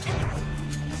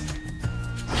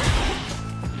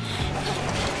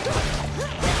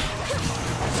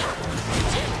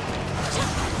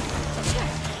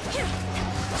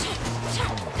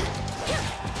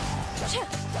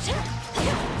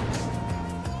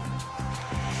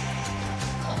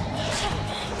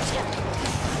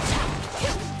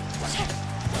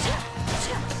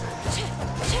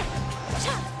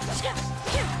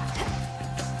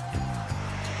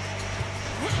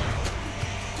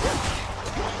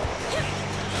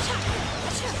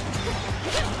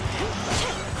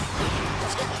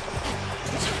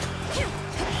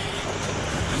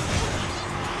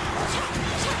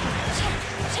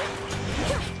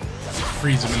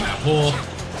 freeze him in that hole.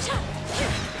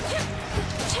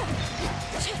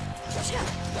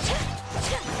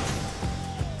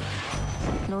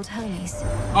 Lord Hermes.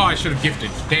 Oh, I should have gifted.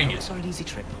 Dang it. It's not an easy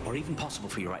trip, or even possible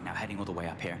for you right now heading all the way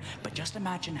up here. But just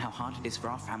imagine how hard it is for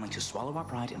our family to swallow our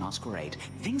pride and ask for aid.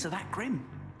 Things are that grim.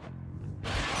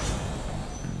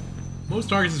 Most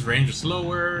targets' range are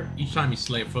slower. Each time you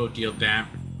slay a foe, deal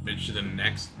damage to the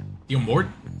next. Deal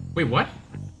more? Wait, what?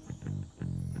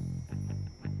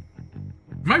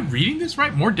 Am I reading this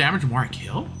right? More damage, more I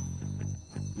kill?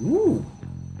 Ooh.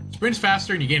 Sprints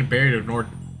faster and you gain a barrier to ignore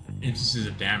instances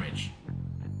of damage.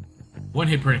 One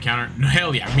hit per encounter. No,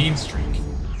 hell yeah, mean streak.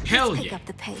 Hell Let's yeah. pick up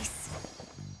the pace.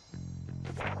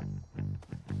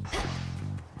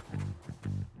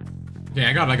 Yeah,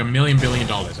 I got like $1 million billion.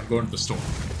 I'm going to the store.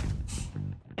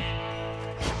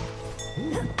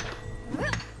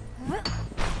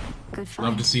 Good find.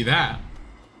 Love to see that.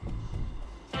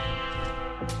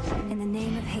 In the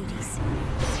name of Hades.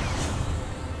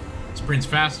 Sprints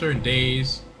faster in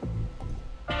days.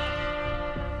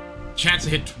 Chance to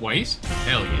hit twice?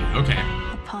 Hell yeah, okay.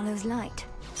 Apollo's light.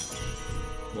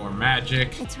 More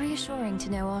magic. It's reassuring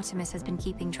to know Artemis has been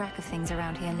keeping track of things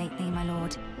around here lately, my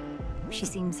lord. She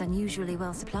seems unusually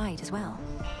well supplied as well.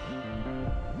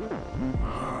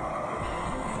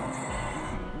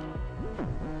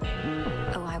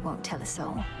 Oh, I won't tell a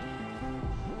soul.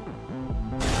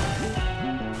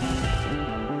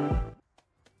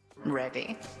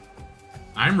 Ready?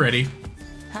 I'm ready.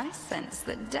 I sense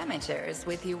that Demeter is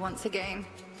with you once again.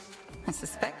 I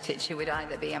suspected she would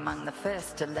either be among the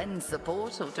first to lend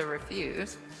support or to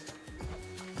refuse.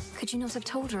 Could you not have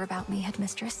told her about me,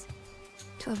 Headmistress?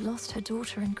 To have lost her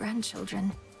daughter and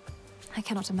grandchildren. I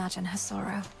cannot imagine her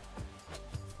sorrow.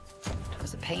 It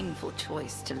was a painful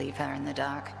choice to leave her in the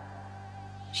dark.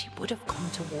 She would have gone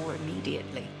to war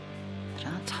immediately. But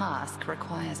our task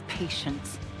requires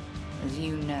patience, as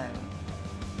you know.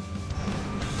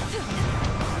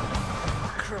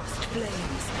 Crossed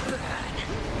flames burn.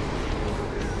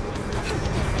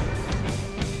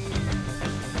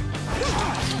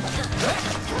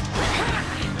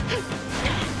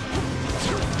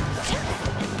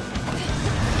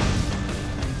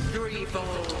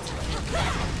 Threefold.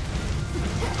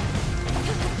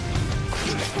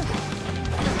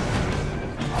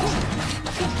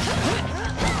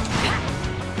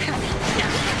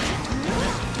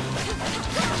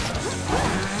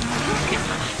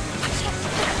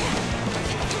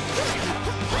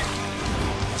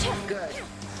 Good.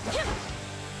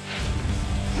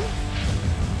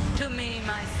 To me,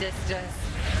 my sisters.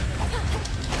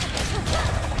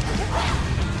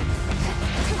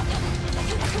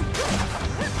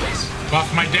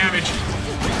 Buff my damage.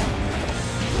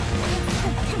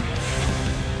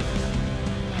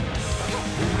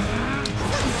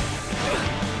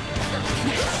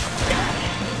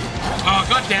 Oh,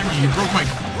 god damn you broke my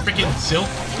freaking silk.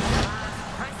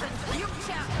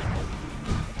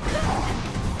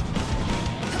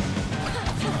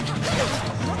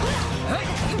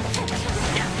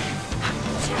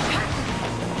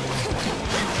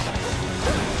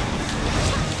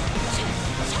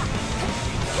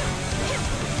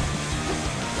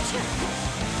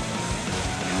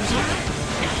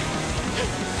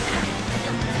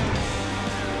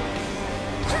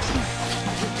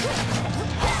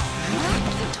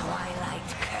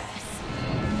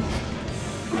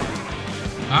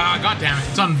 Ah, god damn it.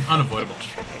 It's unavoidable.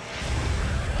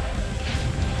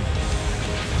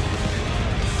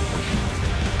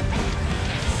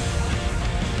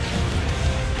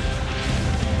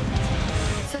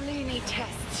 Selene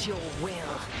tests your will.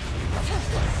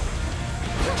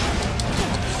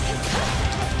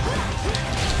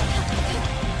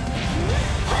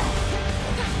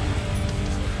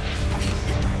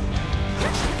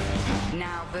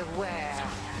 Now beware.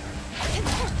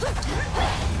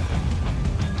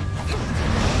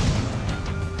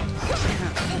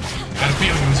 Had a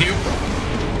feeling it was you.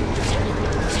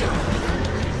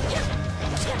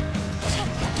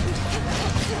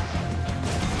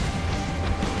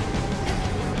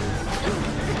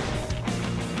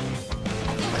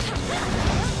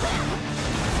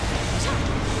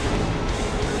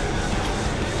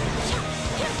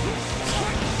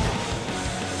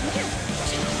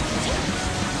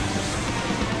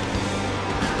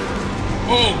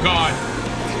 Oh god.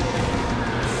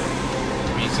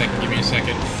 Give me a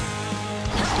second.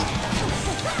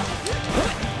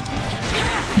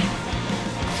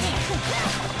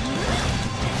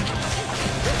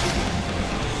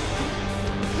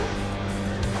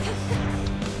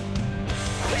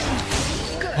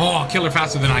 Oh, I'll kill her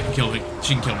faster than I can kill her.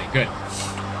 She can kill me. Good.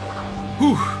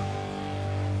 Whew.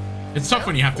 It's tough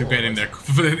when you have to get in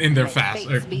there fast,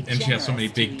 and she has so many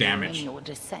big damage.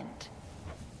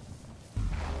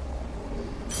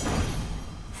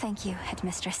 Thank you,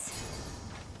 Headmistress.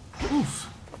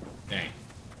 Oof. Dang.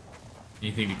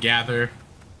 Anything to gather?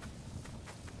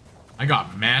 I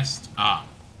got messed up.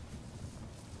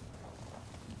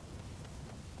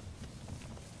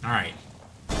 Alright.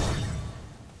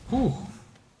 Whew.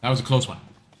 That was a close one.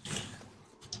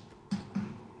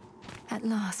 At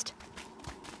last.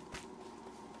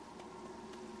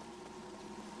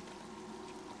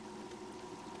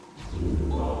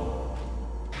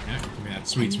 Yeah, give me that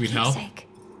sweet, sweet health.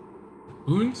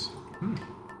 Wounds? Hmm.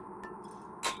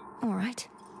 Alright.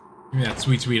 Give me that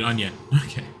sweet, sweet onion.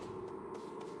 Okay.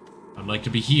 I'd like to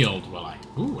be healed while I...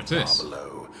 Ooh, what's this? Far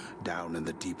below, down in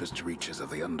the deepest reaches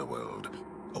of the underworld,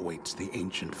 awaits the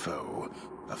ancient foe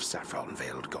of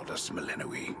saffron-veiled goddess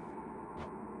Melenoi.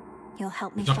 You'll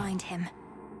help me find him.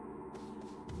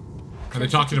 Are they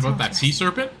talking about that sea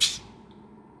serpent?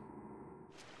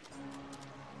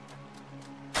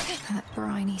 That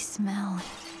briny smell.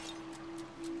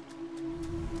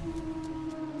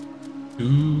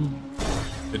 To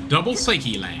the double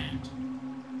Psyche land.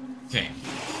 Okay.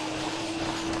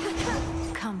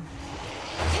 Come.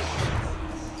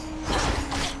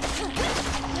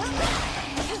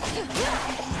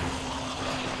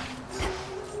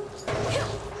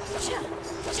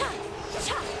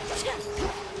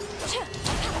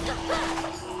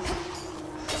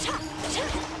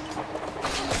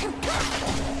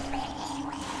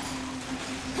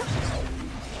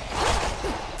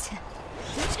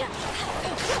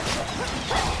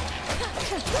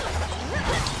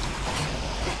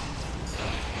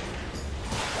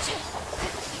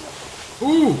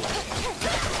 Ooh!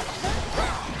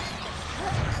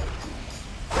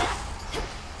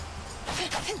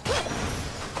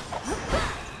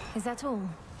 Is that all?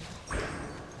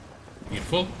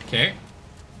 Beautiful. Okay.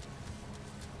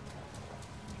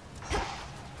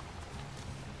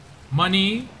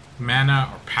 Money, mana,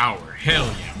 or power? Hell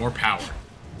yeah, more power.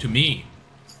 To me.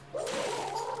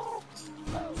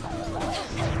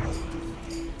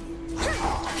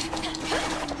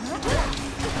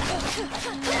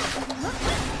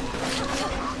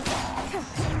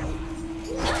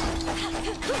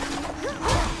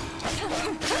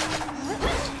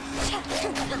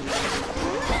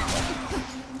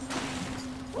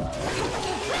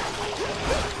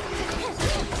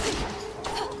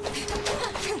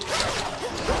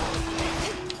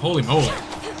 Holy moly.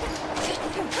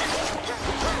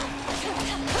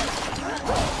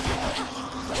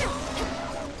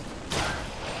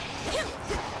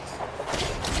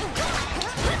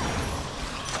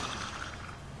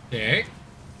 Okay.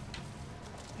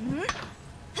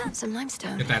 Some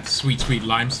limestone. Get that sweet, sweet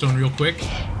limestone real quick.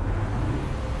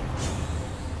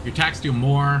 Your attacks do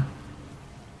more.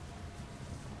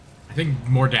 I think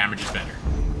more damage is better.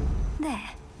 There.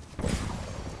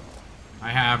 I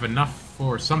have enough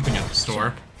for something at the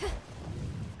store.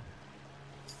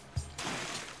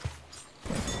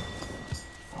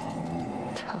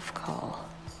 Tough call.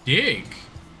 Dig.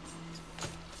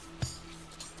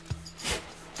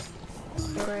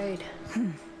 Great.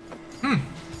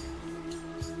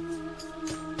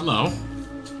 Hello.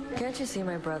 Can't you see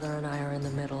my brother and I are in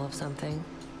the middle of something?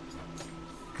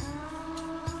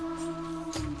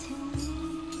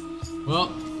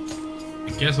 Well,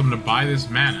 I guess I'm gonna buy this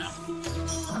mana.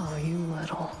 Oh, you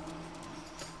little.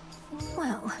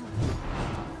 Well.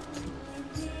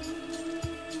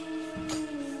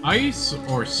 Ice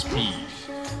or speed?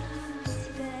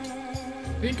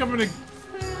 I think I'm gonna...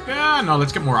 Yeah, no,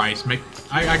 let's get more ice.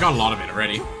 I got a lot of it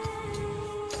already.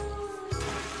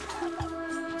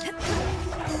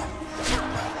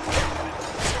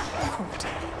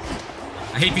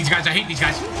 I hate these guys, I hate these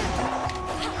guys.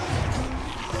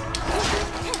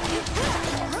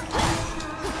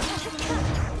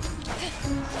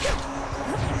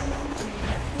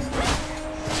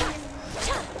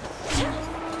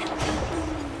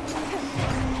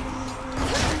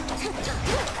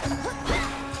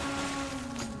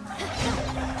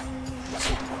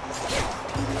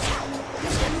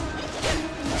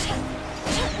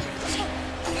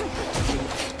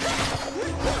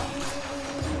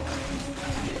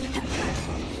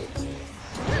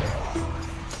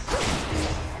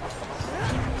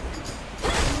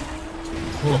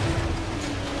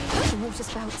 The water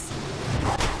spouts.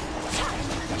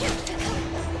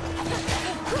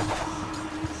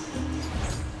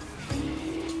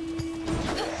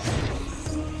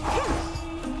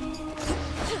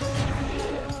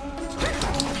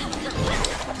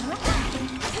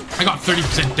 I got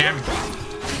 30% damage.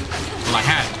 Well, I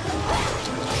had.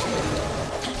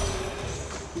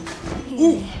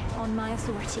 me on my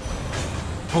authority.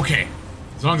 Okay,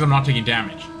 as long as I'm not taking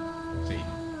damage. Let's see.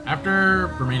 After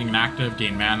remaining inactive,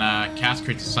 gain mana. Cast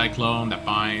creates a cyclone that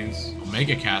binds.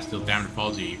 Omega cast deals damage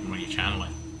falls you even when you channel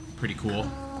it. Pretty cool.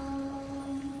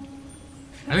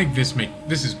 I think this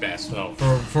is best though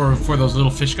for those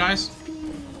little fish guys.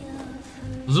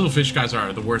 Those little fish guys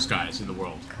are the worst guys in the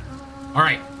world. All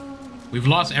right, we've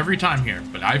lost every time here,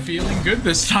 but I'm feeling good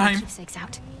this time. Keepsakes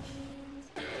out.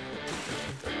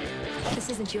 This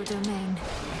isn't your domain.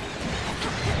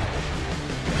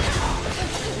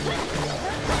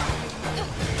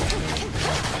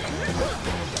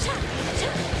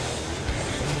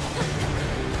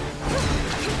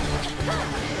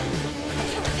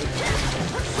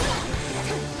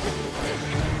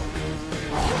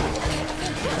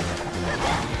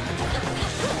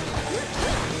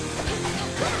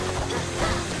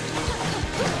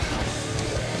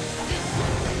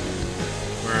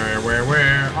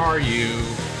 Where are you?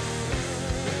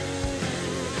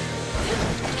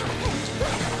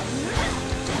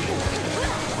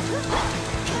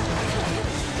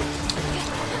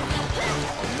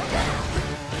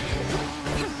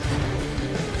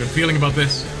 Good feeling about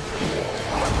this.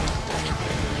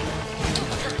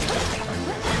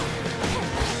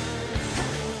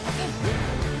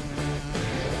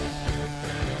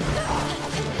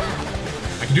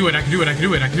 I can do it, I can do it, I can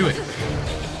do it, I can do it.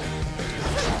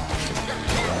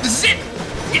 This is it!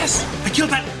 Yes! I killed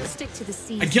that! Stick to the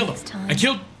sea. I killed him. I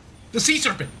killed the sea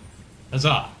serpent.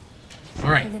 Huzzah.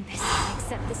 Alright. Olympus,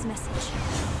 accept this message.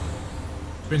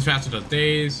 Spins faster does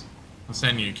days. I'll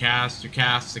send you cast. Your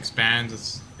cast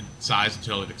expands in size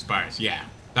until it expires. Yeah,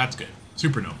 that's good.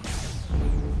 Supernova.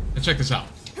 Let's check this out.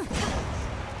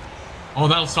 Oh,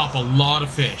 that'll stop a lot of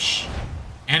fish.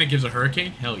 And it gives a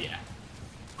hurricane? Hell yeah.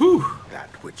 Whew. That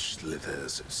which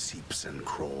slithers, seeps, and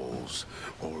crawls,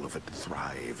 all of it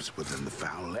thrives within the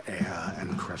foul air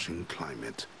and crushing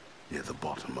climate near the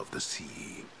bottom of the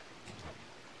sea.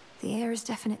 The air is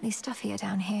definitely stuffier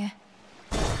down here.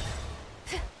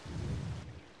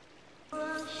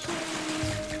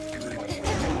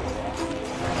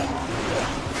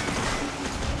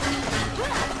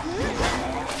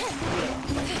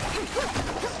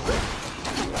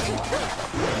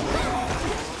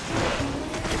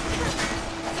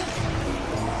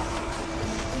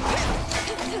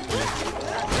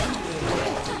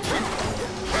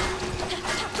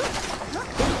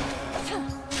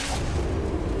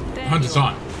 Hunt is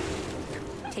on.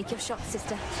 Take your shot,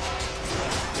 sister.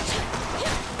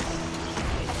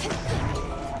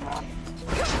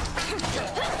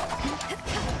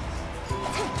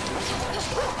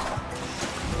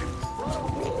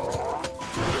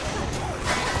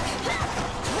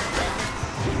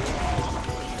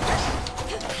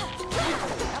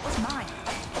 That was mine.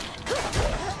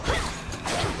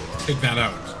 Take that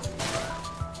out.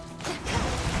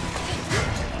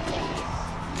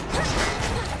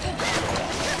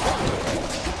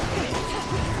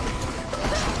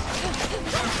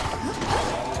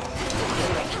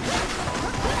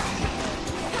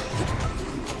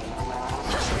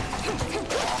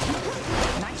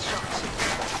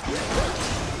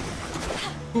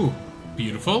 Ooh,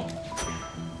 beautiful.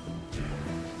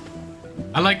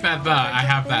 I like that I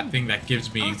have that thing that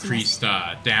gives me increased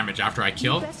damage after I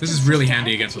kill. This is really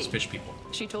handy against those fish people.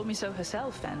 She told me so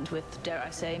herself, and with, dare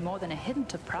I say, more than a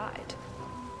hint of pride.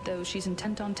 Though she's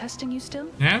intent on testing you still?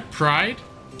 Yeah, pride.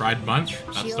 Pride month.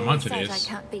 That's the month it She always is.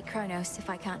 said I can't beat Kronos if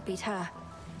I can't beat her.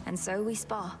 And so we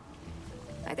spar.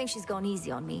 I think she's gone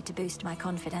easy on me to boost my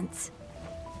confidence.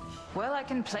 Well, I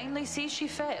can plainly see she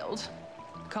failed.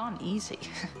 Gone easy.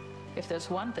 If there's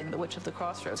one thing the Witch of the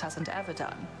Crossroads hasn't ever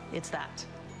done, it's that.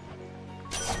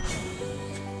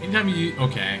 Anytime you...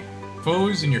 Okay.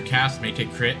 Foes in your cast may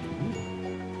take crit.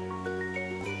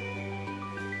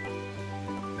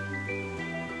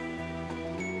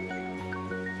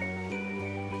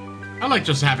 I like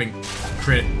just having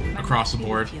crit across the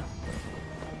board.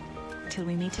 Till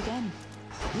we meet again.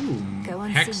 Ooh, Go on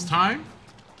Hex soon. time.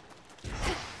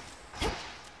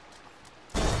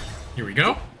 Here we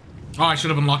go. Oh, I should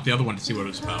have unlocked the other one to see what it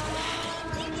was about.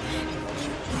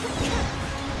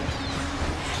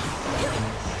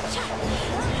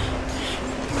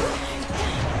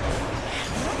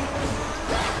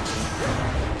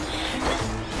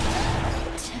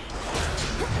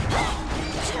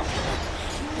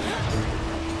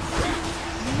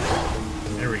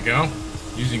 There we go.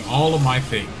 Using all of my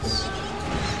things.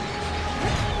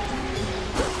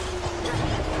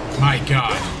 My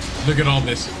god. Look at all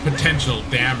this potential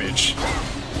damage.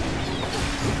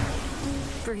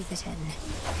 Breathe it in.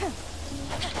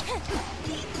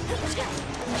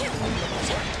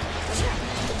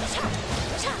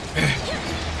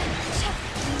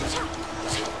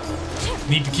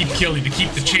 Need to keep killing to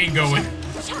keep the chain going.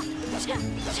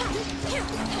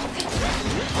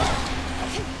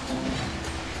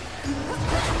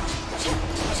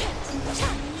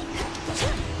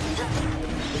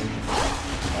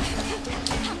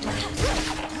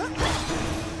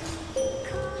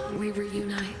 We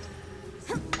reunite.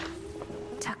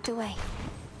 Tucked away.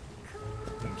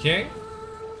 Okay.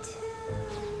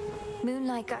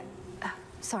 Moonlight got...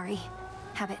 sorry.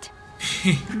 Habit.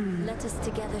 Let us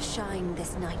together shine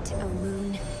this night, O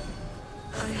moon.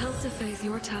 I held to faith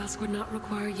your task would not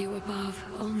require you above,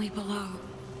 only below.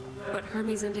 But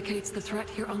Hermes indicates the threat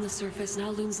here on the surface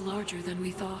now looms larger than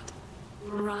we thought.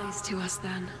 Rise to us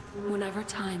then, whenever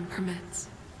time permits.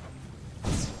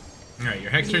 Alright,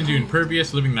 your hex turns you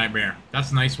impervious, living nightmare.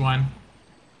 That's a nice one.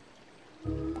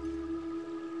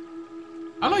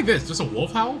 I like this. Just a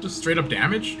wolf howl? Just straight up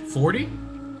damage? 40?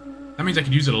 That means I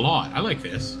could use it a lot. I like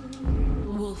this.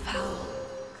 Wolf howl.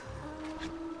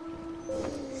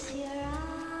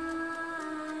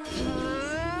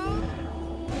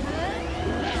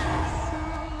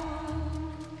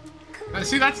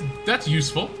 See, that's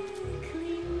useful.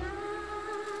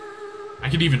 I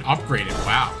could even upgrade it.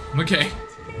 Wow. Okay.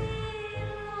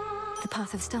 The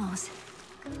Path of Stars.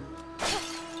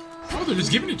 Oh, they're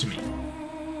just giving it to me.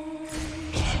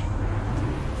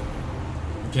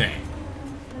 Okay.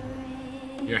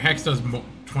 Your hex does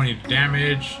 20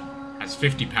 damage, has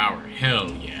 50 power.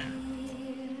 Hell yeah.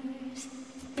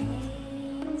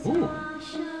 Ooh.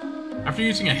 After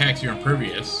using a hex, you're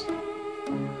impervious.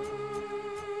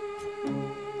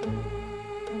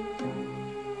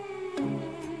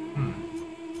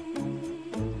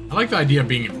 I like the idea of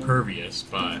being impervious,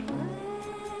 but...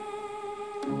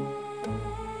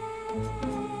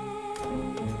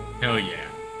 Hell yeah.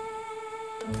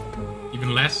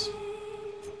 Even less?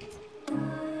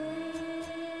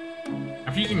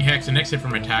 After using Hex, the next hit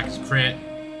from attack is crit.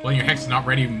 When your Hex is not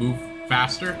ready, move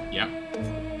faster. Yep.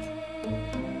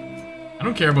 I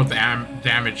don't care about the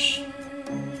damage.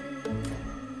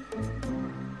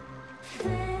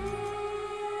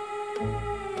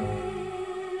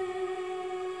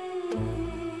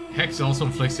 Hex also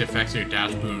inflicts the effects of your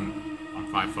dash boon on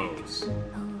 5 foes.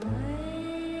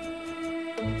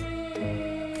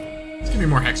 Let's give me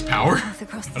more Hex power. I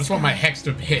just want my Hex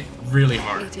to hit really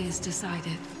hard. It is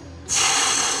decided.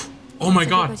 Oh my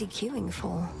god. What's everybody queuing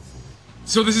for?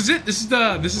 So this is it. This is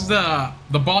the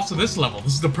boss of this level.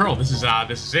 This is the Pearl. This is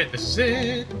it. This is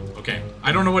it. Okay.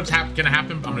 I don't know what's gonna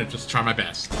happen, but I'm gonna just try my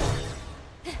best.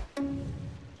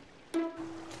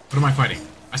 What am I fighting?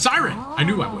 A siren! I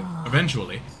knew I would,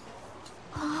 eventually.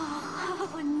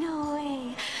 Oh, no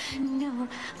way. No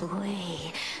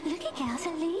way. Look at Gal's a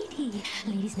lady.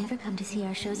 Ladies never come to see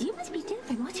our shows. You must be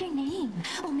different. What's your name?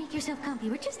 Oh, make yourself comfy.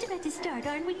 We're just about to start,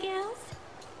 aren't we, Gals?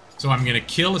 So I'm gonna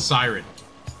kill a siren.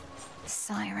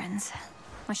 Sirens.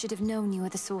 I should have known you were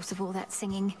the source of all that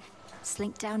singing.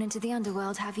 Slinked down into the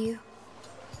underworld, have you?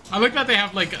 I like that they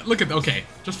have like, look at, okay,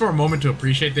 just for a moment to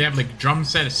appreciate, they have like drum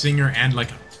set, a singer, and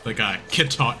like a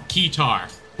guitar.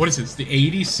 What is this, the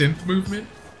 80s synth movement?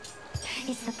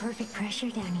 It's the perfect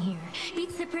pressure down here.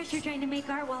 Beats the pressure trying to make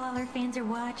art while all our fans are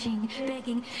watching,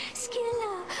 begging,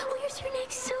 Skilla, where's your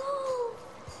next soul?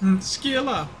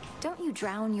 Skilla. Don't you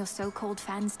drown your so-called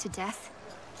fans to death?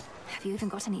 Have you even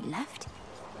got any left?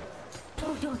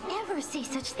 Oh, don't ever say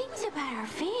such things about our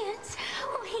fans.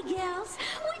 Oh, hey, gals,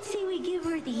 what say we give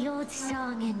her the old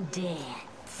song and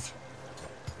dance?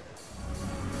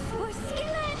 We're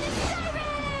Skilla and the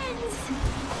Sirens!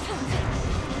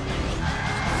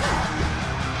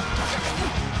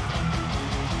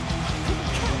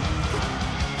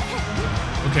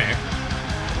 Okay.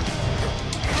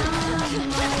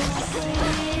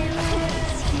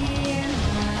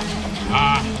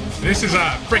 This is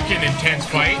a freaking intense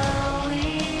fight.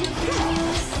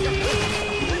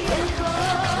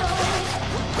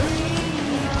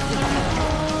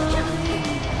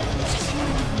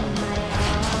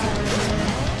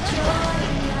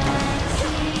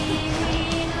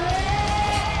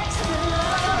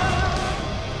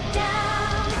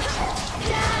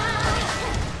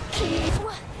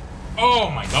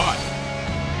 Oh my god.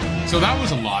 So that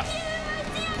was a lot.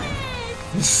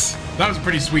 That was a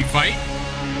pretty sweet fight.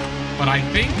 But I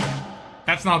think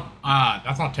that's not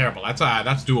terrible. That's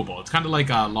doable. It's kind of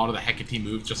like a lot of the Hecate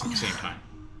moves just at the same time.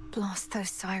 Blast those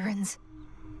sirens.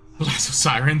 Blast those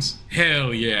sirens?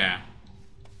 Hell yeah.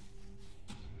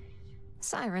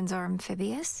 Sirens are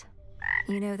amphibious.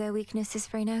 You know their weaknesses,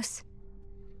 Phrenos?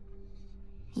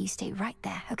 You stay right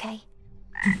there, okay?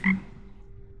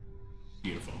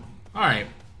 Beautiful. Alright.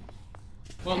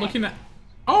 Well, looking at...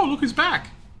 Oh, look who's back.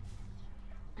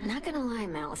 Not gonna lie,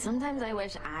 Mel, sometimes I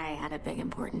wish I had a big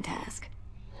important task.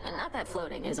 And not that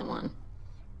floating isn't one.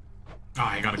 Oh,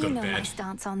 I gotta go to You know my bed.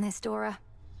 stance on this, Dora.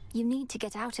 You need to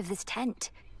get out of this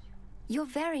tent. You're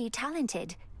very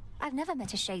talented. I've never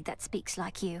met a shade that speaks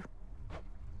like you.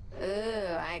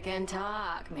 Ooh, I can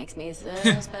talk. Makes me so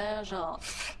special.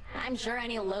 I'm sure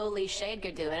any lowly shade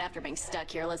could do it after being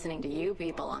stuck here listening to you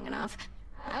people long enough.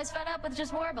 I was fed up with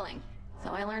just warbling,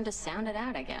 so I learned to sound it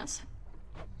out, I guess.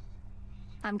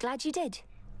 I'm glad you did.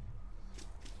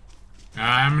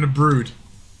 I'm gonna brood.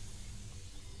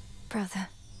 Brother,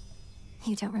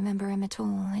 you don't remember him at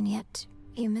all, and yet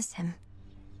you miss him.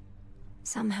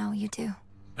 Somehow you do.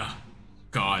 Oh,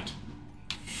 God.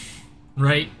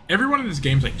 Right? Everyone in this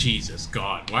game's like, Jesus,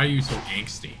 God, why are you so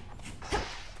angsty?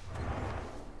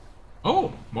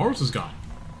 Oh, Morals is gone.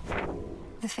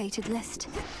 The fated list.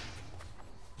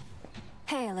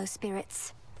 Hail, O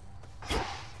spirits.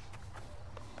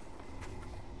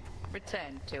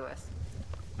 Return to us.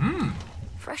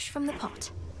 Fresh from the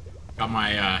pot. Got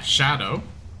my shadow.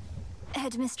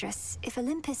 Headmistress, if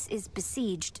Olympus is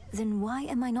besieged, then why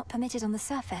am I not permitted on the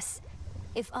surface?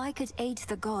 If I could aid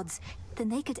the gods, then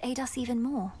they could aid us even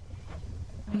more.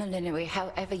 Melinoi,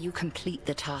 however you complete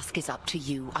the task is up to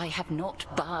you. I have not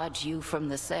barred you from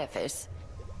the surface.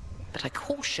 But I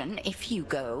caution, if you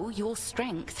go, your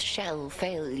strength shall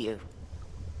fail you.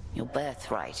 Your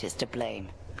birthright is to blame.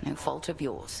 No fault of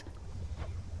yours.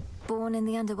 Born in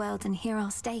the underworld, and here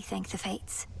I'll stay, thank the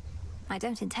fates. I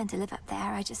don't intend to live up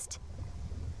there, I just...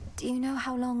 Do you know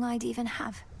how long I'd even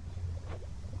have?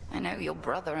 I know your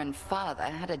brother and father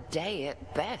had a day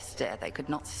at best ere they could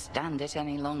not stand it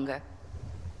any longer.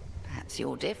 Perhaps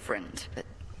you're different, but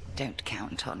don't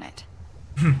count on it.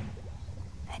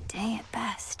 A day at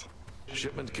best.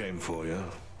 Shipment came for you.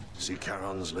 See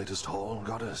Charon's latest haul,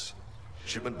 goddess?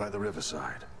 Shipment by the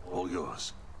riverside. All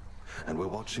yours. And we're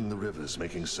watching the rivers,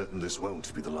 making certain this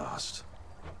won't be the last.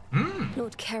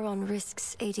 Lord Charon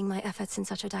risks aiding my efforts in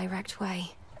such a direct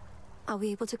way. Are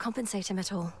we able to compensate him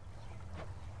at all?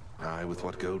 Aye, with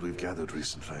what gold we've gathered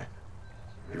recently.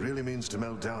 It really means to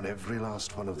melt down every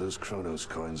last one of those Kronos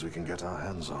coins we can get our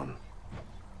hands on.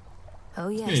 Oh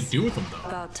yes. What do you do with them, though?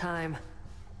 About time.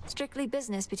 Strictly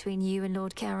business between you and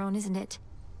Lord Charon, isn't it?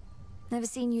 Never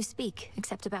seen you speak,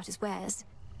 except about his wares.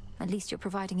 At least you're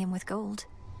providing him with gold.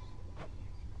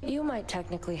 You might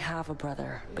technically have a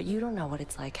brother, but you don't know what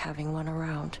it's like having one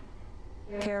around.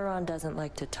 Charon doesn't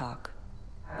like to talk.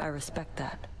 I respect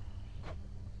that.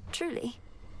 Truly?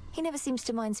 He never seems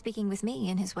to mind speaking with me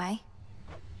in his way.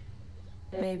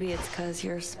 Maybe it's 'cause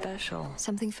you're special.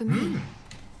 Something for me.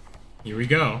 Here we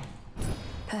go.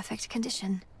 Perfect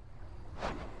condition.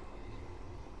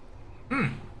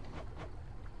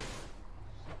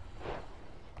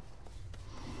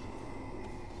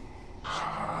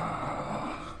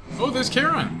 Oh, there's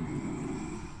Charon.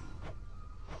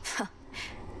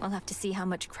 I'll have to see how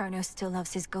much Kronos still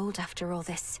loves his gold after all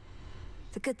this.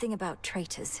 The good thing about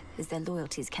traitors is their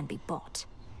loyalties can be bought.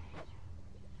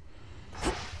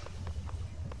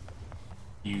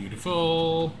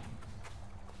 Beautiful.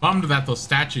 Bummed that those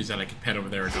statues that I could pet over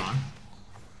there are gone.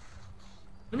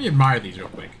 Let me admire these real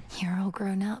quick. You're all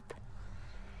grown up.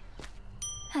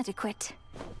 Adequate.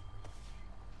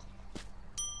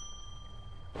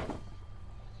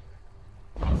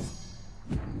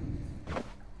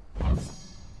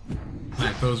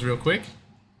 Plant those real quick.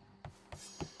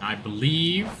 I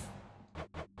believe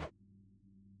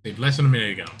they've less than a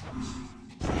minute ago.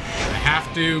 I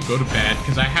have to go to bed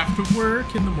because I have to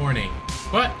work in the morning.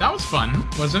 But that was fun,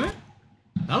 wasn't it?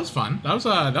 That was fun. That was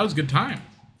a good time.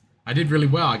 I did really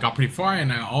well. I got pretty far,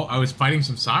 and I was fighting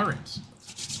some sirens.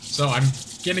 So I'm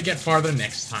gonna get farther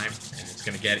next time, and it's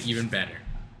gonna get even better.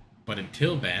 But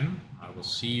until then, I will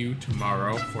see you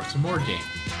tomorrow for some more game.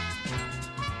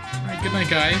 All right, good night,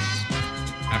 guys.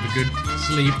 Have a good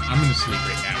sleep. I'm gonna sleep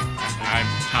right now. I'm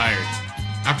tired.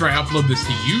 After I upload this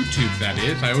to YouTube, that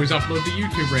is. I always upload to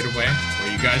YouTube right away.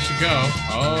 Where you guys should go.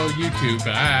 Oh, YouTube.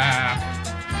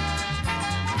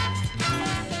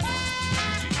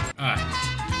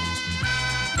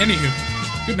 Anywho.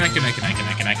 Good night, good night, good night, good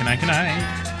night, good night, good night, good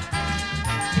night.